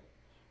way.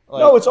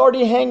 No, it's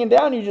already hanging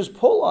down. You just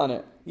pull on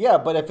it. Yeah,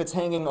 but if it's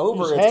hanging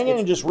over, it's hanging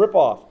and just rip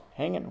off.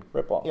 Hanging,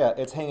 rip off. Yeah,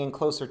 it's hanging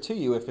closer to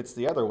you if it's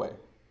the other way.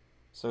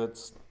 So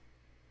it's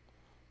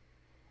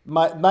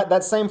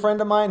that same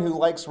friend of mine who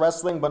likes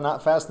wrestling but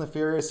not Fast and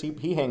Furious.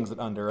 He hangs it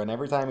under, and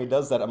every time he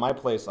does that at my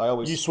place, I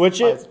always switch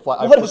it.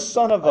 What a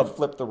son of a! I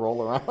flip the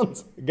roll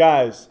around.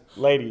 Guys,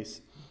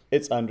 ladies,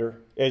 it's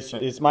under.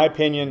 It's my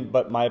opinion,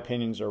 but my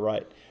opinions are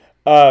right.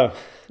 Can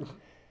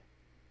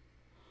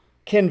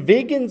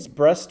vegans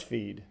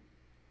breastfeed?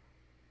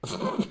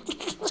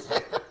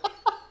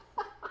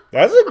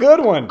 That's a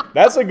good one.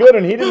 That's a good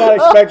one. He did not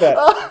expect that.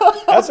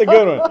 That's a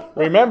good one.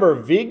 Remember,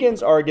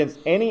 vegans are against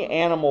any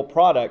animal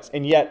products,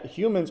 and yet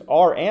humans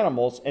are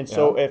animals. And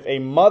so if a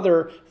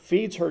mother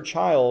feeds her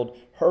child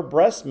her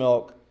breast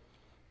milk,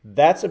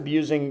 that's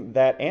abusing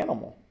that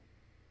animal.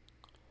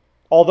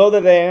 Although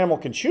that animal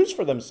can choose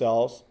for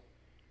themselves,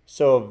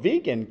 so a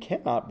vegan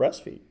cannot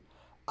breastfeed.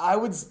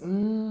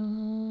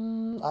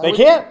 They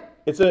can't.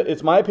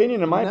 It's my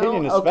opinion, and my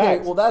opinion is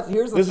facts. Well,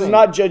 here's the thing. This is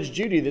not Judge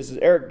Judy. This is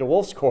Eric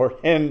DeWolf's court.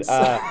 And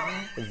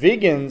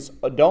vegans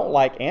don't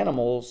like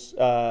animals,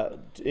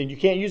 and you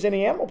can't use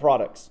any animal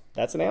products.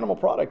 That's an animal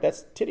product.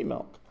 That's titty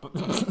milk.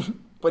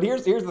 But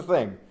here's the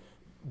thing.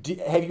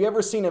 Have you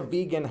ever seen a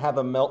vegan have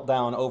a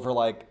meltdown over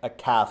like a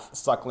calf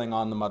suckling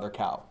on the mother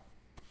cow?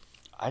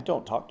 I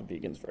don't talk to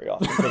vegans very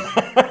often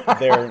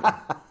because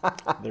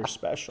they're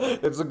special.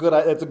 It's a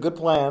good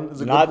plan.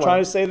 Not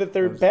trying to say that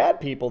they're bad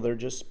people. They're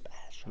just special.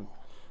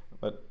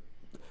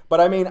 But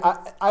I mean,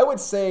 I would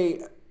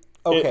say,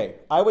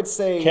 I would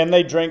say... Can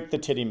they drink the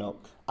titty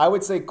milk? I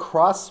would say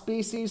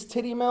cross-species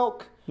titty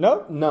milk.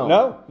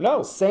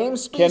 No. Same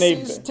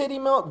species titty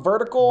milk,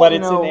 vertical. But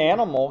it's an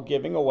animal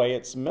giving away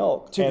its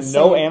milk. And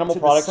no animal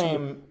products.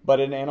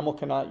 But an animal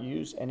cannot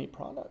use any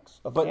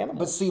products of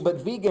animals. But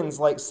vegans,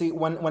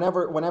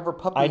 whenever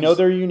puppies... I know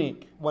they're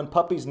unique. When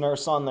puppies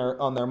nurse on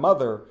their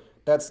mother,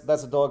 that's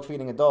a dog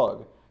feeding a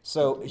dog.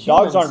 So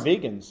dogs aren't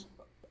vegans.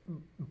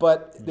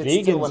 But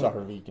vegans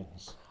are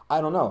vegans. I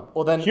don't know.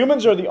 Well, then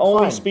humans are the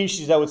only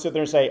species that would sit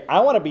there and say, "I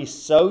want to be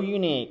so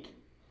unique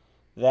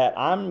that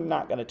I'm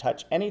not going to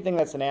touch anything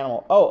that's an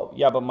animal." Oh,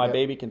 yeah, but my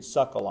baby can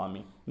suckle on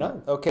me.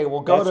 No. Okay,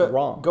 well, go to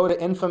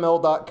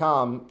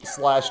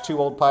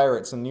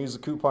infamil.com/2oldpirates and use the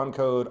coupon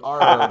code R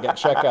to get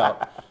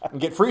checkout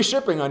and get free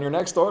shipping on your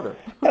next order.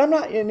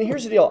 And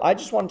here's the deal. I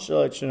just want to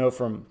let you know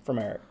from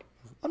Eric.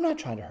 I'm not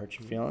trying to hurt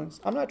your feelings.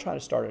 I'm not trying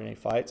to start any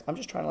fights. I'm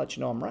just trying to let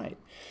you know I'm right.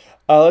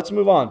 Let's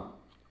move on.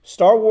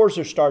 Star Wars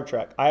or Star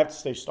Trek? I have to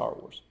say Star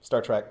Wars.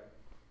 Star Trek.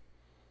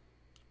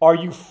 Are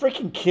you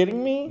freaking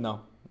kidding me?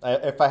 No.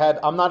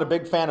 I'm not a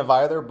big fan of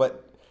either,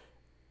 but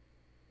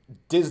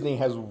Disney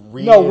has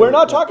really... No, we're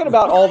not talking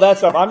about all that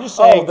stuff. I'm just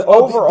saying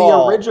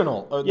overall. The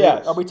original.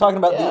 Yes. Are we talking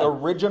about the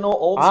original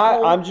old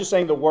school? I'm just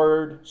saying the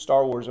word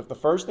Star Wars. If the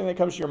first thing that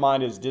comes to your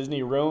mind is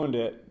Disney ruined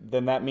it,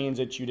 then that means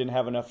that you didn't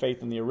have enough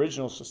faith in the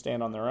originals to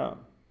stand on their own.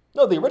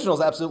 No, the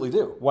originals absolutely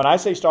do. When I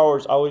say Star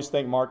Wars, I always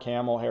think Mark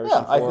Hamill,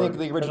 Harrison Ford. I think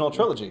the original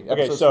trilogy,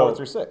 episodes 4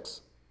 through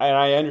 6. And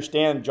I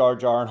understand Jar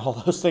Jar and all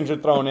those things are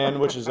thrown in,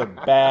 which is a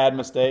bad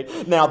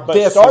mistake. Now,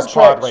 but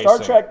Star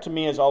Trek to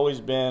me has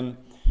always been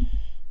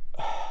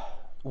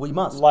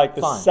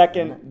the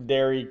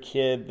secondary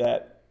kid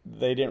that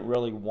they didn't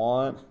really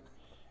want.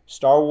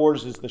 Star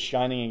Wars is the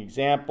shining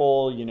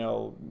example.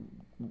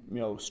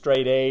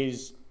 Straight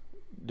A's,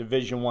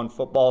 Division I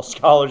football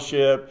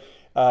scholarship.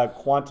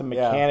 Quantum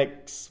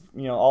mechanics,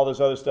 all this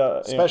other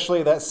stuff.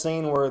 Especially that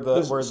scene where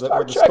the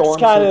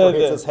stormtrooper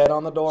hits his head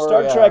on the door.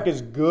 Star Trek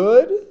is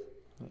good.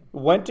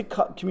 went to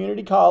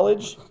community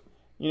college.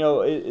 You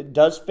know, it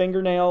does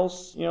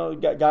fingernails. You know,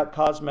 got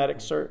cosmetic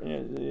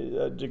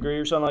degree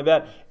or something like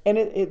that. And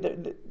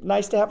it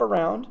nice to have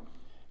around.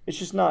 It's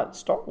just not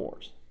Star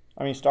Wars.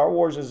 I mean, Star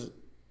Wars is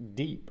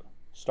deep.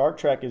 Star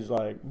Trek is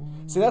like.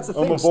 See, that's the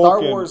I'm thing. a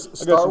Star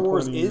Vulcan.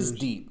 Wars is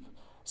deep.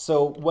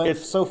 So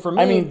for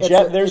me, I mean,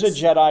 there's a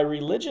Jedi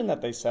religion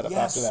that they set up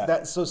after that.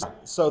 But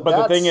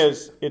the thing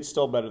is, it's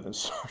still better than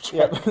Star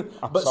Trek. Yeah,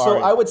 but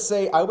sorry.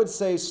 so I would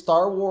say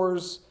Star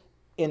Wars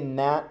in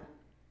that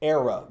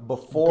era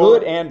before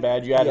good and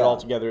bad, you add it all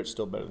together, it's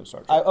still better than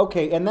Star Trek.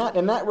 Okay, in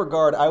that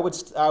regard, I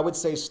would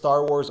say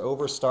Star Wars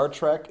over Star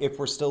Trek if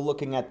we're still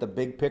looking at the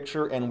big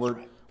picture and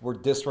we're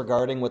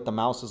disregarding what the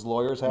Mouse's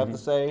lawyers have to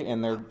say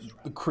and their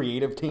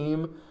creative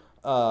team.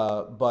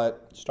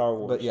 But Star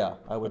Wars. But yeah,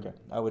 I would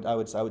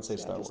say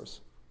Star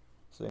Wars.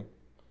 See,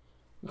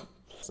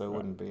 so it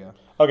wouldn't be a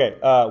okay.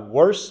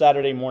 Worst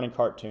Saturday morning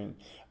cartoon.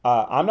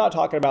 I'm not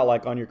talking about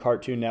like on your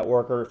Cartoon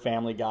Network or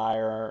Family Guy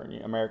or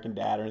American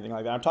Dad or anything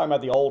like that. I'm talking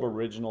about the old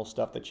original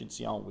stuff that you'd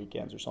see on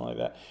weekends or something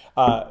like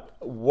that.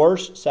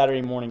 Worst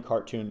Saturday morning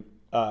cartoon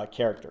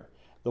character.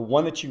 The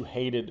one that you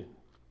hated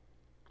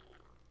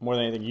more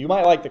than anything. You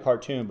might like the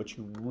cartoon, but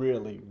you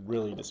really,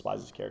 really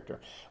despise this character.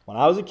 When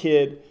I was a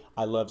kid,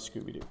 I loved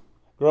Scooby-Doo.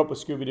 Grew up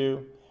with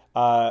Scooby-Doo.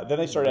 Then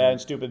they started adding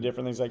stupid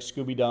different things like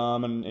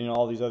Scooby-Dum and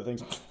all these other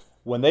things.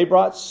 When they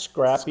brought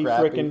Scrappy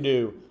frickin'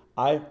 Doo,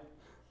 I'm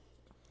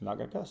not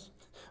going to cuss.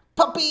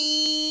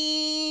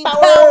 Puppy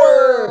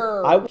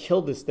power! I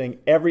killed this thing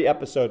every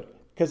episode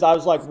because I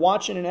was like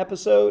watching an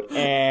episode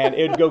and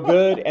it would go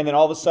good, and then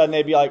all of a sudden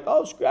they'd be like,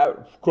 "Oh,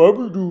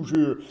 Scrappy-Doo's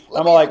here."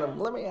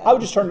 I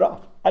would just turn it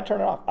off. I'd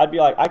turn it off. I'd be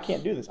like, I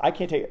can't do this. I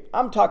can't take it.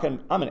 I'm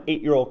an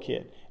 8-year-old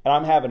kid, and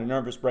I'm having a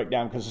nervous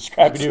breakdown because of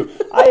Scrappy-Doo.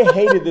 I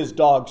hated this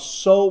dog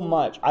so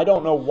much. I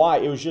don't know why.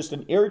 It was just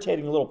an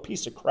irritating little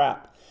piece of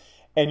crap.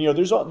 And, you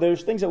know,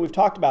 there's things that we've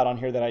talked about on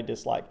here that I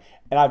dislike.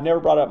 And I've never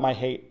brought up my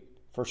hate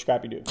for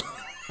Scrappy-Doo.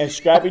 And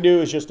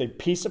Scrappy-Doo is just a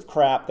piece of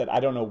crap that I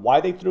don't know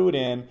why they threw it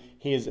in.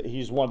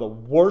 He's one of the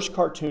worst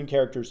cartoon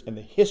characters in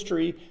the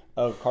history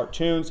of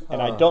cartoons,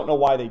 and I don't know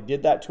why they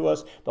did that to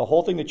us. The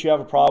whole thing that you have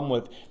a problem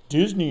with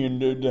Disney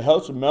and the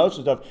House of Mouse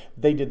and stuff,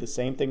 they did the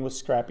same thing with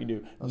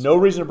Scrappy-Doo. No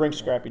reason to bring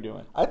Scrappy-Doo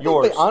in. I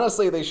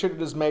think they should have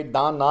just made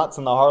Don Knotts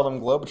and the Harlem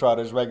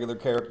Globetrotters regular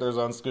characters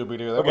on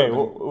Scooby-Doo. Okay,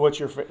 what's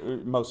your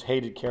most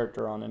hated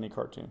character on any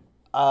cartoon?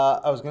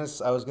 I was gonna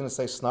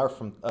say Snarf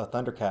from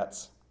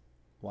Thundercats.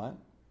 What?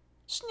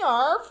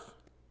 Snarf.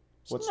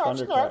 What's Snarf,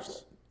 Thundercats?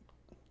 Snarf.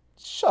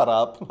 Shut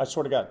up. I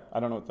swear to God,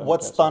 I don't know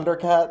what Thundercats What's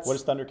Thundercats? What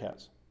is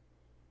Thundercats?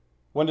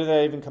 When did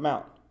they even come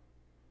out?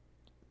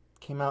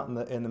 Came out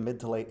in the mid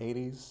to late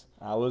 80s.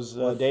 I was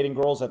dating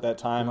girls at that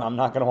time. I'm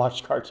not going to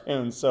watch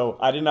cartoons, so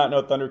I did not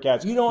know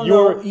Thundercats. You don't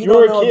know. You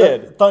were a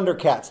kid.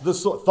 Thundercats.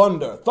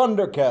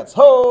 Thundercats.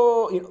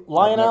 Ho!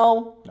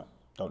 Lionel. No,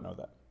 don't know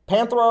that.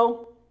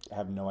 Panthro. I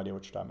have no idea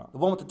what you're talking about. The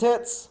one with the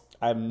tits.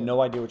 I have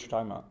no idea what you're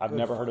talking about. I've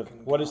never heard of it.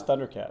 What is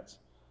Thundercats?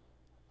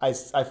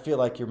 I feel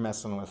like you're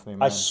messing with me,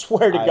 man. I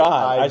swear to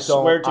God. I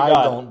swear to God.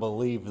 I don't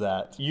believe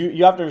that.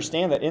 You have to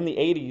understand that in the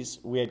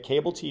 80s, we had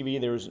cable TV.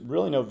 There was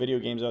really no video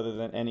games other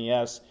than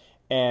NES.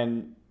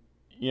 And,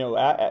 you know,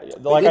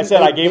 like I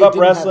said, I gave up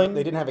wrestling.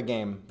 They didn't have a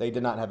game. They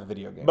did not have a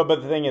video game. But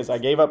the thing is, I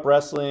gave up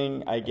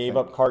wrestling. I gave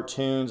up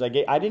cartoons. I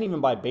didn't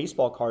even buy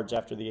baseball cards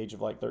after the age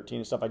of like 13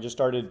 and stuff.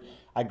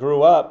 I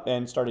grew up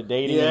and started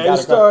dating. Yeah, I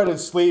started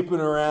sleeping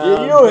around.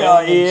 Yeah, you know how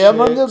I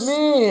am. I'm the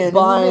man.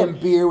 Buying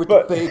beer with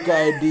the fake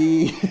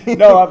ID.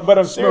 No, but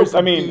I'm serious. I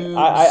mean,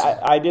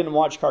 I didn't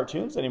watch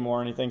cartoons anymore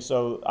or anything,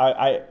 so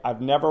I've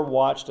never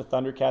watched a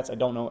Thundercats. I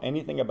don't know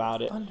anything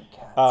about it.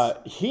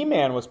 Thundercats.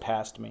 He-Man was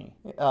past me.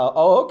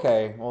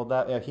 Okay. Well,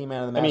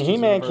 He-Man and the Masters. I mean,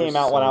 He-Man came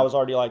out when I was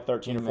already like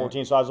 13 or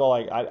 14, so I was all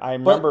like, I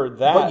remember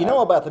that. But you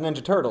know about the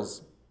Ninja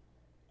Turtles.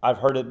 I've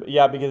heard it,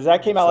 yeah, because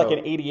that came out like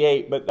in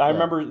 '88. But I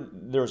remember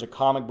there was a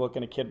comic book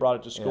and a kid brought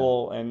it to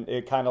school, and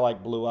it kind of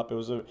like blew up. It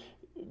was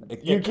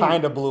It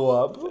kind of blew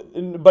up.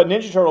 But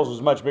Ninja Turtles was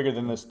much bigger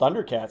than this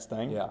Thundercats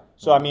thing. Yeah.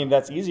 So I mean,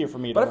 that's easier for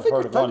me to have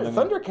heard of one.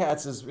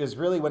 Thundercats is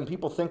really when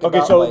people think about.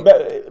 Okay,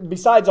 so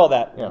besides all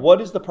that,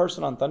 what is the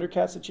person on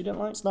Thundercats that you didn't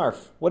like?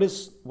 Snarf. What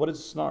is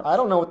Snarf? I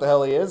don't know what the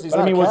hell he is. He's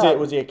not a cat.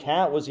 Was he a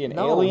cat? Was he an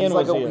alien?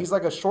 He's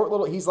like a short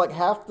little. He's like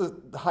half the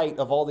height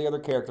of all the other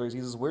characters.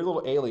 He's this weird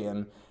little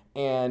alien.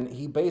 And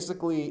he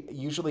basically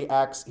usually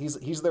acts.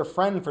 He's their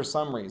friend for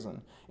some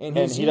reason, and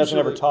he doesn't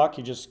ever talk.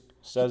 He just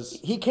says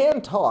he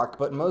can talk,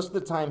 but most of the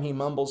time he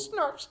mumbles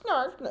snarf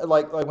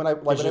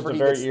snarf whenever he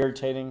gets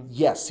irritating.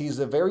 Yes, he's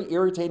a very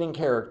irritating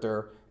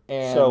character.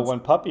 And so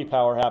when puppy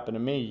power happened to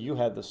me, you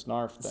had the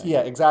snarf thing.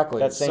 Yeah, exactly.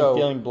 That same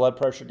feeling, blood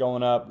pressure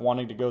going up,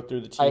 wanting to go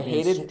through the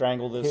TV and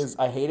strangle this.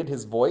 I hated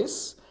his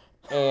voice.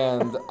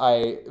 And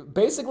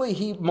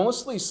he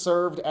mostly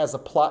served as a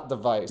plot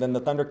device. Then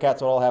the Thundercats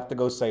would all have to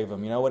go save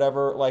him, you know,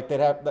 whatever,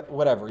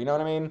 you know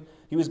what I mean?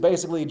 He was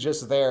basically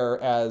just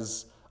there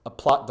as a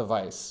plot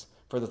device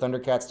for the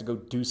Thundercats to go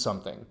do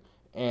something.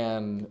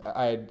 and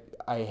I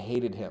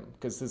hated him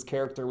because his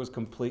character was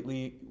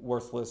completely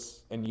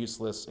worthless and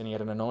useless, and he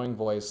had an annoying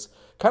voice.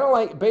 Kind of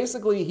like,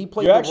 basically, he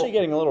played. You're actually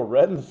getting a little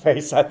red in the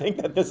face. I think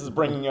that this is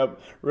bringing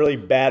up really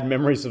bad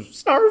memories of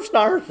snarf,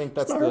 snarf. I think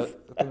that's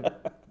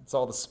it's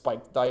all the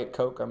spiked Diet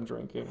Coke I'm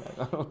drinking.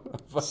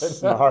 But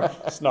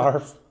snarf,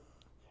 snarf.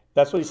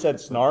 That's what he said,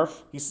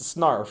 snarf? He's a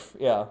snarf,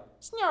 yeah.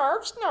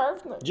 Snarf,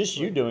 snarf. Just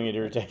you doing it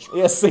irritates me.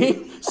 Yeah,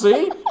 see?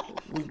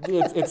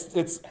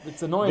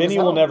 It's annoying. Vinny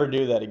will never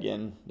do that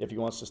again if he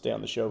wants to stay on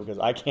the show because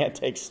I can't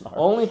take snarf.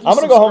 Only if you I'm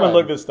going to go home and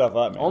look this stuff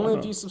up, man. Only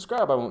if you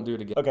subscribe, I won't do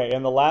it again. Okay,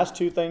 and the last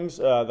two things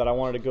that I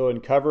wanted to go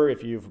and cover,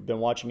 if you've been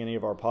watching any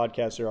of our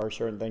podcasts, there are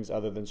certain things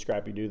other than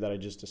Scrappy Doo that I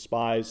just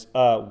despise.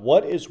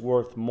 What is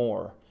worth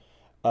more,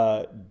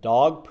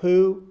 dog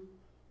poo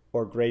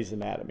or Grey's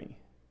Anatomy?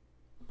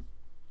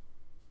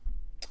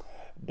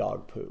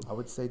 Dog poo. I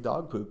would say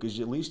dog poo because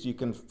at least you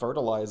can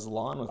fertilize the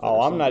lawn with it.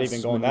 Oh, I'm not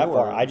even going that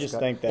far. I just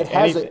think that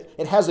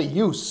it has a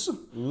use.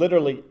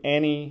 Literally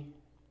any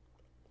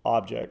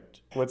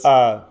object.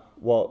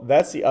 Well,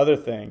 that's the other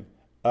thing.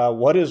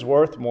 What is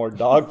worth more,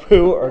 dog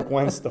poo or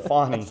Gwen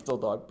Stefani? Still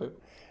dog poo.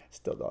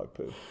 Still dog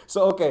poo.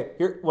 So okay,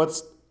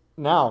 what's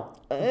now?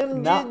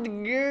 I'm just a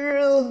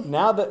girl.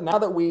 Now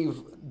that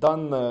we've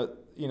done the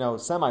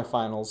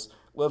semifinals,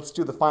 let's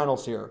do the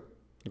finals here.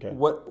 Okay.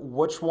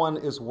 Which one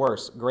is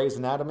worse, Grey's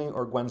Anatomy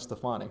or Gwen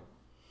Stefani?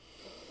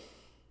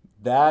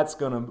 That's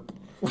gonna.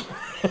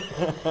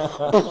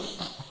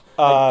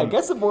 I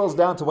guess it boils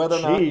down to whether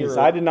or not. Jeez,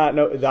 I did not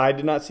know. I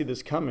did not see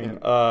this coming.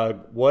 Yeah.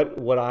 What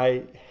would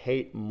I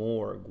hate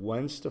more,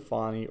 Gwen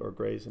Stefani or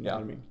Grey's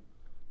Anatomy?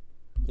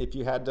 Yeah. If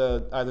you had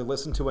to either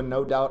listen to a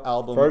No Doubt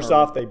album. First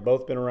off, they've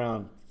both been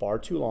around far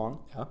too long.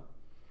 Yeah.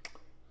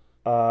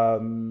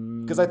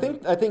 Because I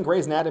think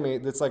Grey's Anatomy,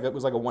 it was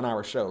like a 1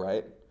 hour show,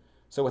 right?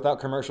 So without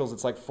commercials,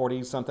 it's like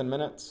 40-something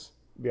minutes.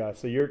 Yeah,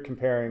 so you're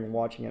comparing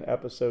watching an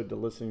episode to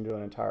listening to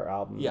an entire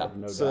album. Yeah, of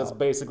No so Doubt. it's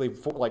basically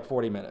like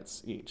 40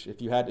 minutes each.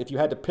 If you had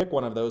to pick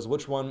one of those,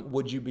 which one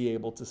would you be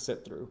able to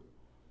sit through?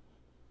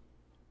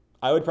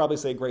 I would probably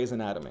say Grey's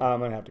Anatomy.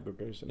 I'm gonna have to go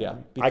Grey's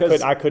Anatomy. Yeah,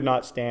 because I could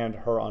not stand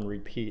her on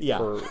repeat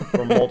for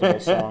multiple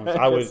songs.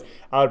 I would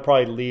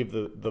probably leave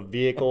the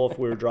vehicle if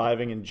we were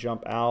driving and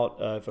jump out.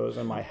 If it was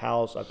in my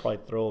house, I'd probably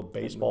throw a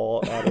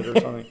baseball at it or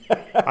something.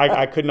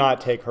 I could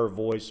not take her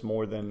voice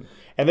more than.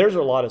 And there's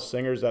a lot of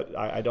singers that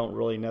I don't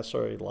really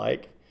necessarily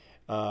like,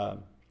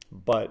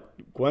 but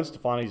Gwen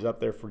Stefani's up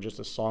there for just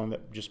a song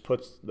that just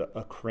puts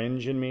a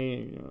cringe in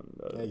me.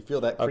 You feel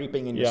that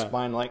creeping in your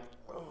spine, like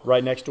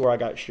right next to where I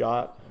got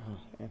shot.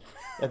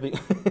 It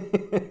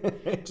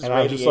just and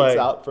I'm just like,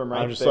 out from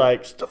right I'm just there.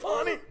 like,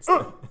 Stefani.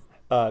 Her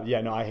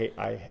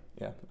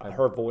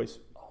voice.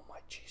 Oh my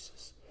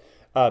Jesus.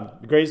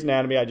 Grey's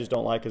Anatomy, I just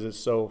don't like because it's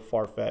so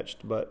far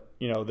fetched. But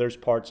there's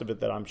parts of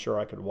it that I'm sure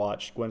I could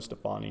watch. Gwen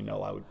Stefani,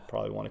 no, I would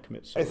probably want to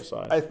commit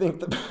suicide. I think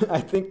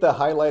the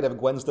highlight of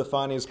Gwen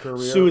Stefani's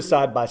career.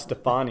 Suicide by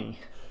Stefani.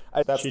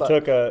 She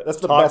took a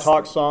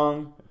talk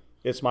song,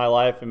 "It's My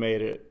Life," and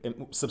made it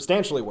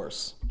substantially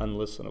worse,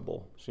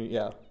 unlistenable.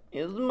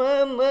 It's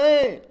my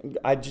life.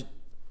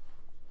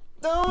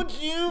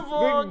 Don't you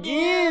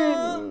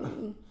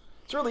forget.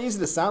 It's really easy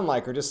to sound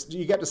like her. Just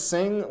you got to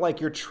sing like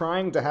you're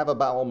trying to have a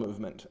bowel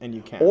movement and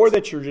you can't. Or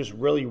that you're just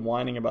really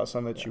whining about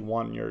something that you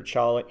want and you're a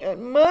child like,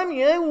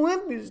 Mommy, I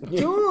want this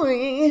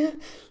toy.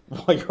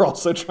 While you're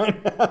also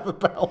trying to have a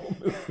bowel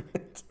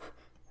movement.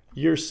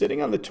 You're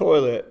sitting on the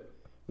toilet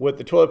with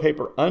the toilet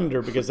paper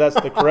under because that's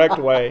the correct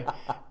way,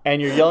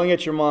 and you're yelling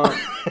at your mom,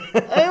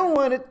 I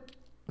want a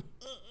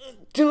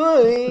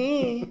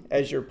toy,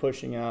 as you're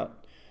pushing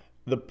out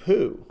the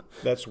poo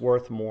that's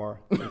worth more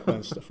than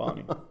Gwen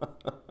Stefani.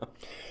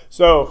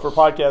 So for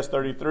podcast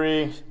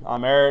 33,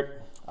 I'm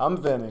Eric.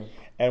 I'm Vinny.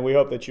 And we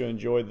hope that you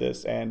enjoyed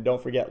this. And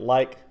don't forget,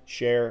 like,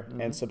 share,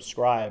 and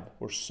subscribe.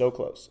 We're so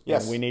close.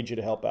 Yes. And we need you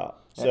to help out.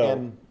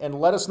 So and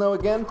let us know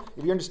again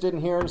if you're interested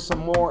in hearing some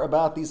more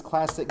about these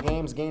classic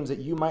games that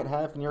you might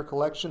have in your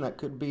collection. That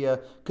could be a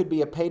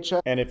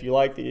paycheck. And if you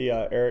like the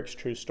Eric's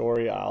true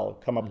story, I'll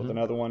come up with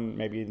another one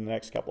maybe in the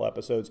next couple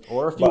episodes.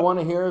 Or if you want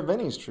to hear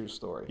Vinny's true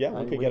story, yeah,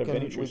 we could get a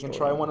Vinny true story. We can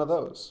try one of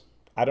those.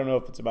 I don't know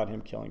if it's about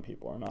him killing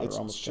people or not. It's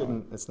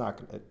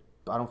not.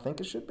 I don't think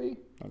it should be.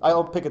 Okay.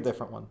 I'll pick a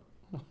different one.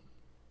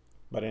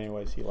 But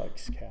anyways, he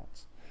likes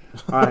cats.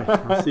 All right,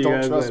 I'll see you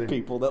guys later. Don't trust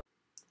people.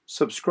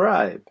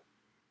 Subscribe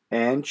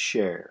and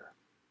share.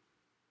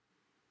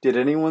 Did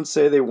anyone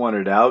say they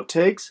wanted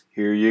outtakes?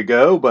 Here you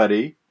go,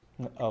 buddy.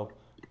 Oh.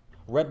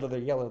 Red leather,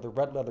 yellow leather,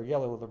 red leather,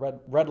 yellow leather,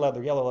 red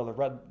leather, yellow leather,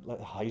 red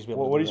leather. I used to be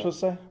able to what are you supposed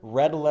to say?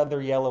 Red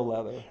leather, yellow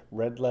leather.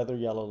 Red leather,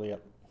 yellow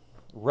leather.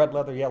 Red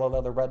leather, yellow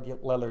leather, red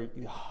leather.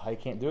 I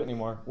can't do it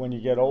anymore. When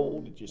you get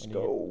old, it just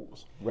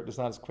goes. It's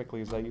not as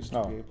quickly as I used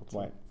to be able to.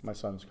 Wait, my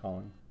son's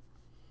calling.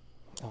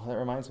 Oh, that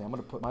reminds me. I'm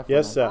going to put my phone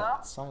Yes, sir.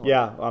 silent.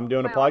 Yeah, I'm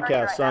doing a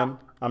podcast, son.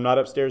 I'm not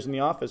upstairs in the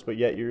office, but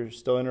yet you're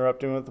still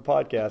interrupting with the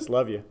podcast.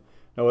 Love you.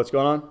 Know what's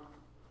going on?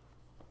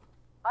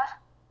 What?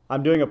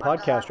 I'm doing a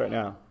podcast right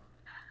now.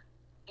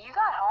 You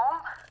got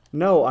home?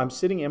 No, I'm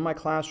sitting in my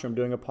classroom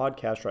doing a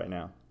podcast right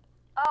now.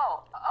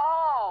 Oh,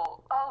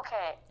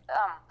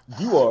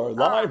 You are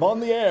live on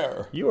the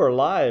air. You are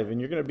live, and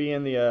you're going to be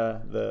in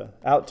the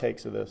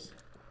outtakes of this.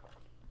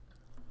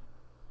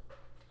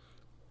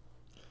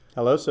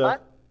 Hello, sir.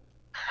 What?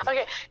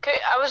 Okay,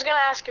 I was gonna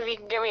ask if you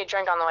can get me a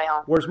drink on the way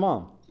home. Where's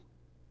Mom?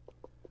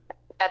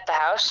 At the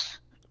house.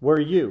 Where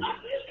are you?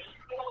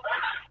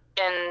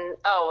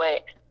 Oh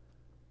wait.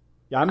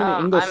 Yeah, I'm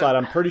in Ingleside.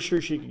 I'm pretty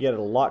sure she could get it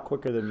a lot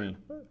quicker than me.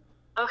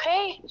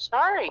 Okay,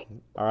 sorry.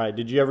 All right.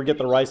 Did you ever get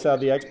the rice out of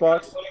the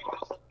Xbox?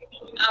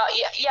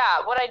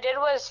 Yeah. What I did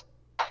was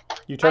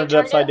You turned it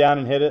upside down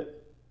and hit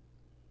it?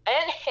 I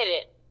didn't hit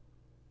it.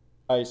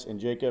 Rice and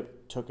Jacob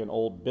took an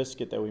old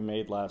biscuit that we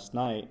made last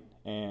night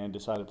and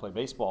decided to play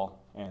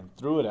baseball and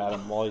threw it at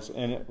him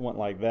and it went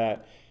like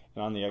that.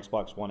 And on the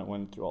Xbox One, it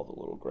went through all the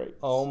little grates.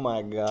 Oh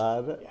my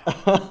God.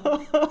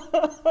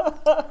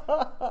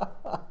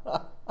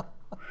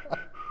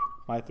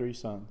 My 3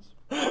 sons.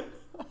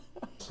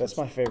 That's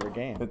my favorite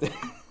game.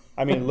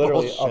 I mean,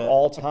 literally, Bullshit. of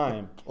all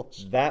time,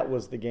 that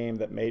was the game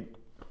that made...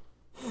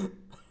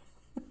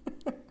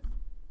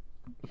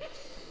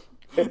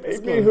 It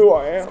made me who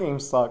I This am. game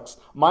sucks.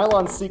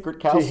 Mylon's Secret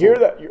Castle. To hear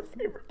that, your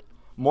favorite.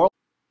 More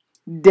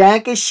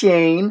Danke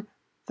Shane.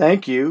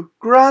 Thank you.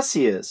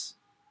 Gracias.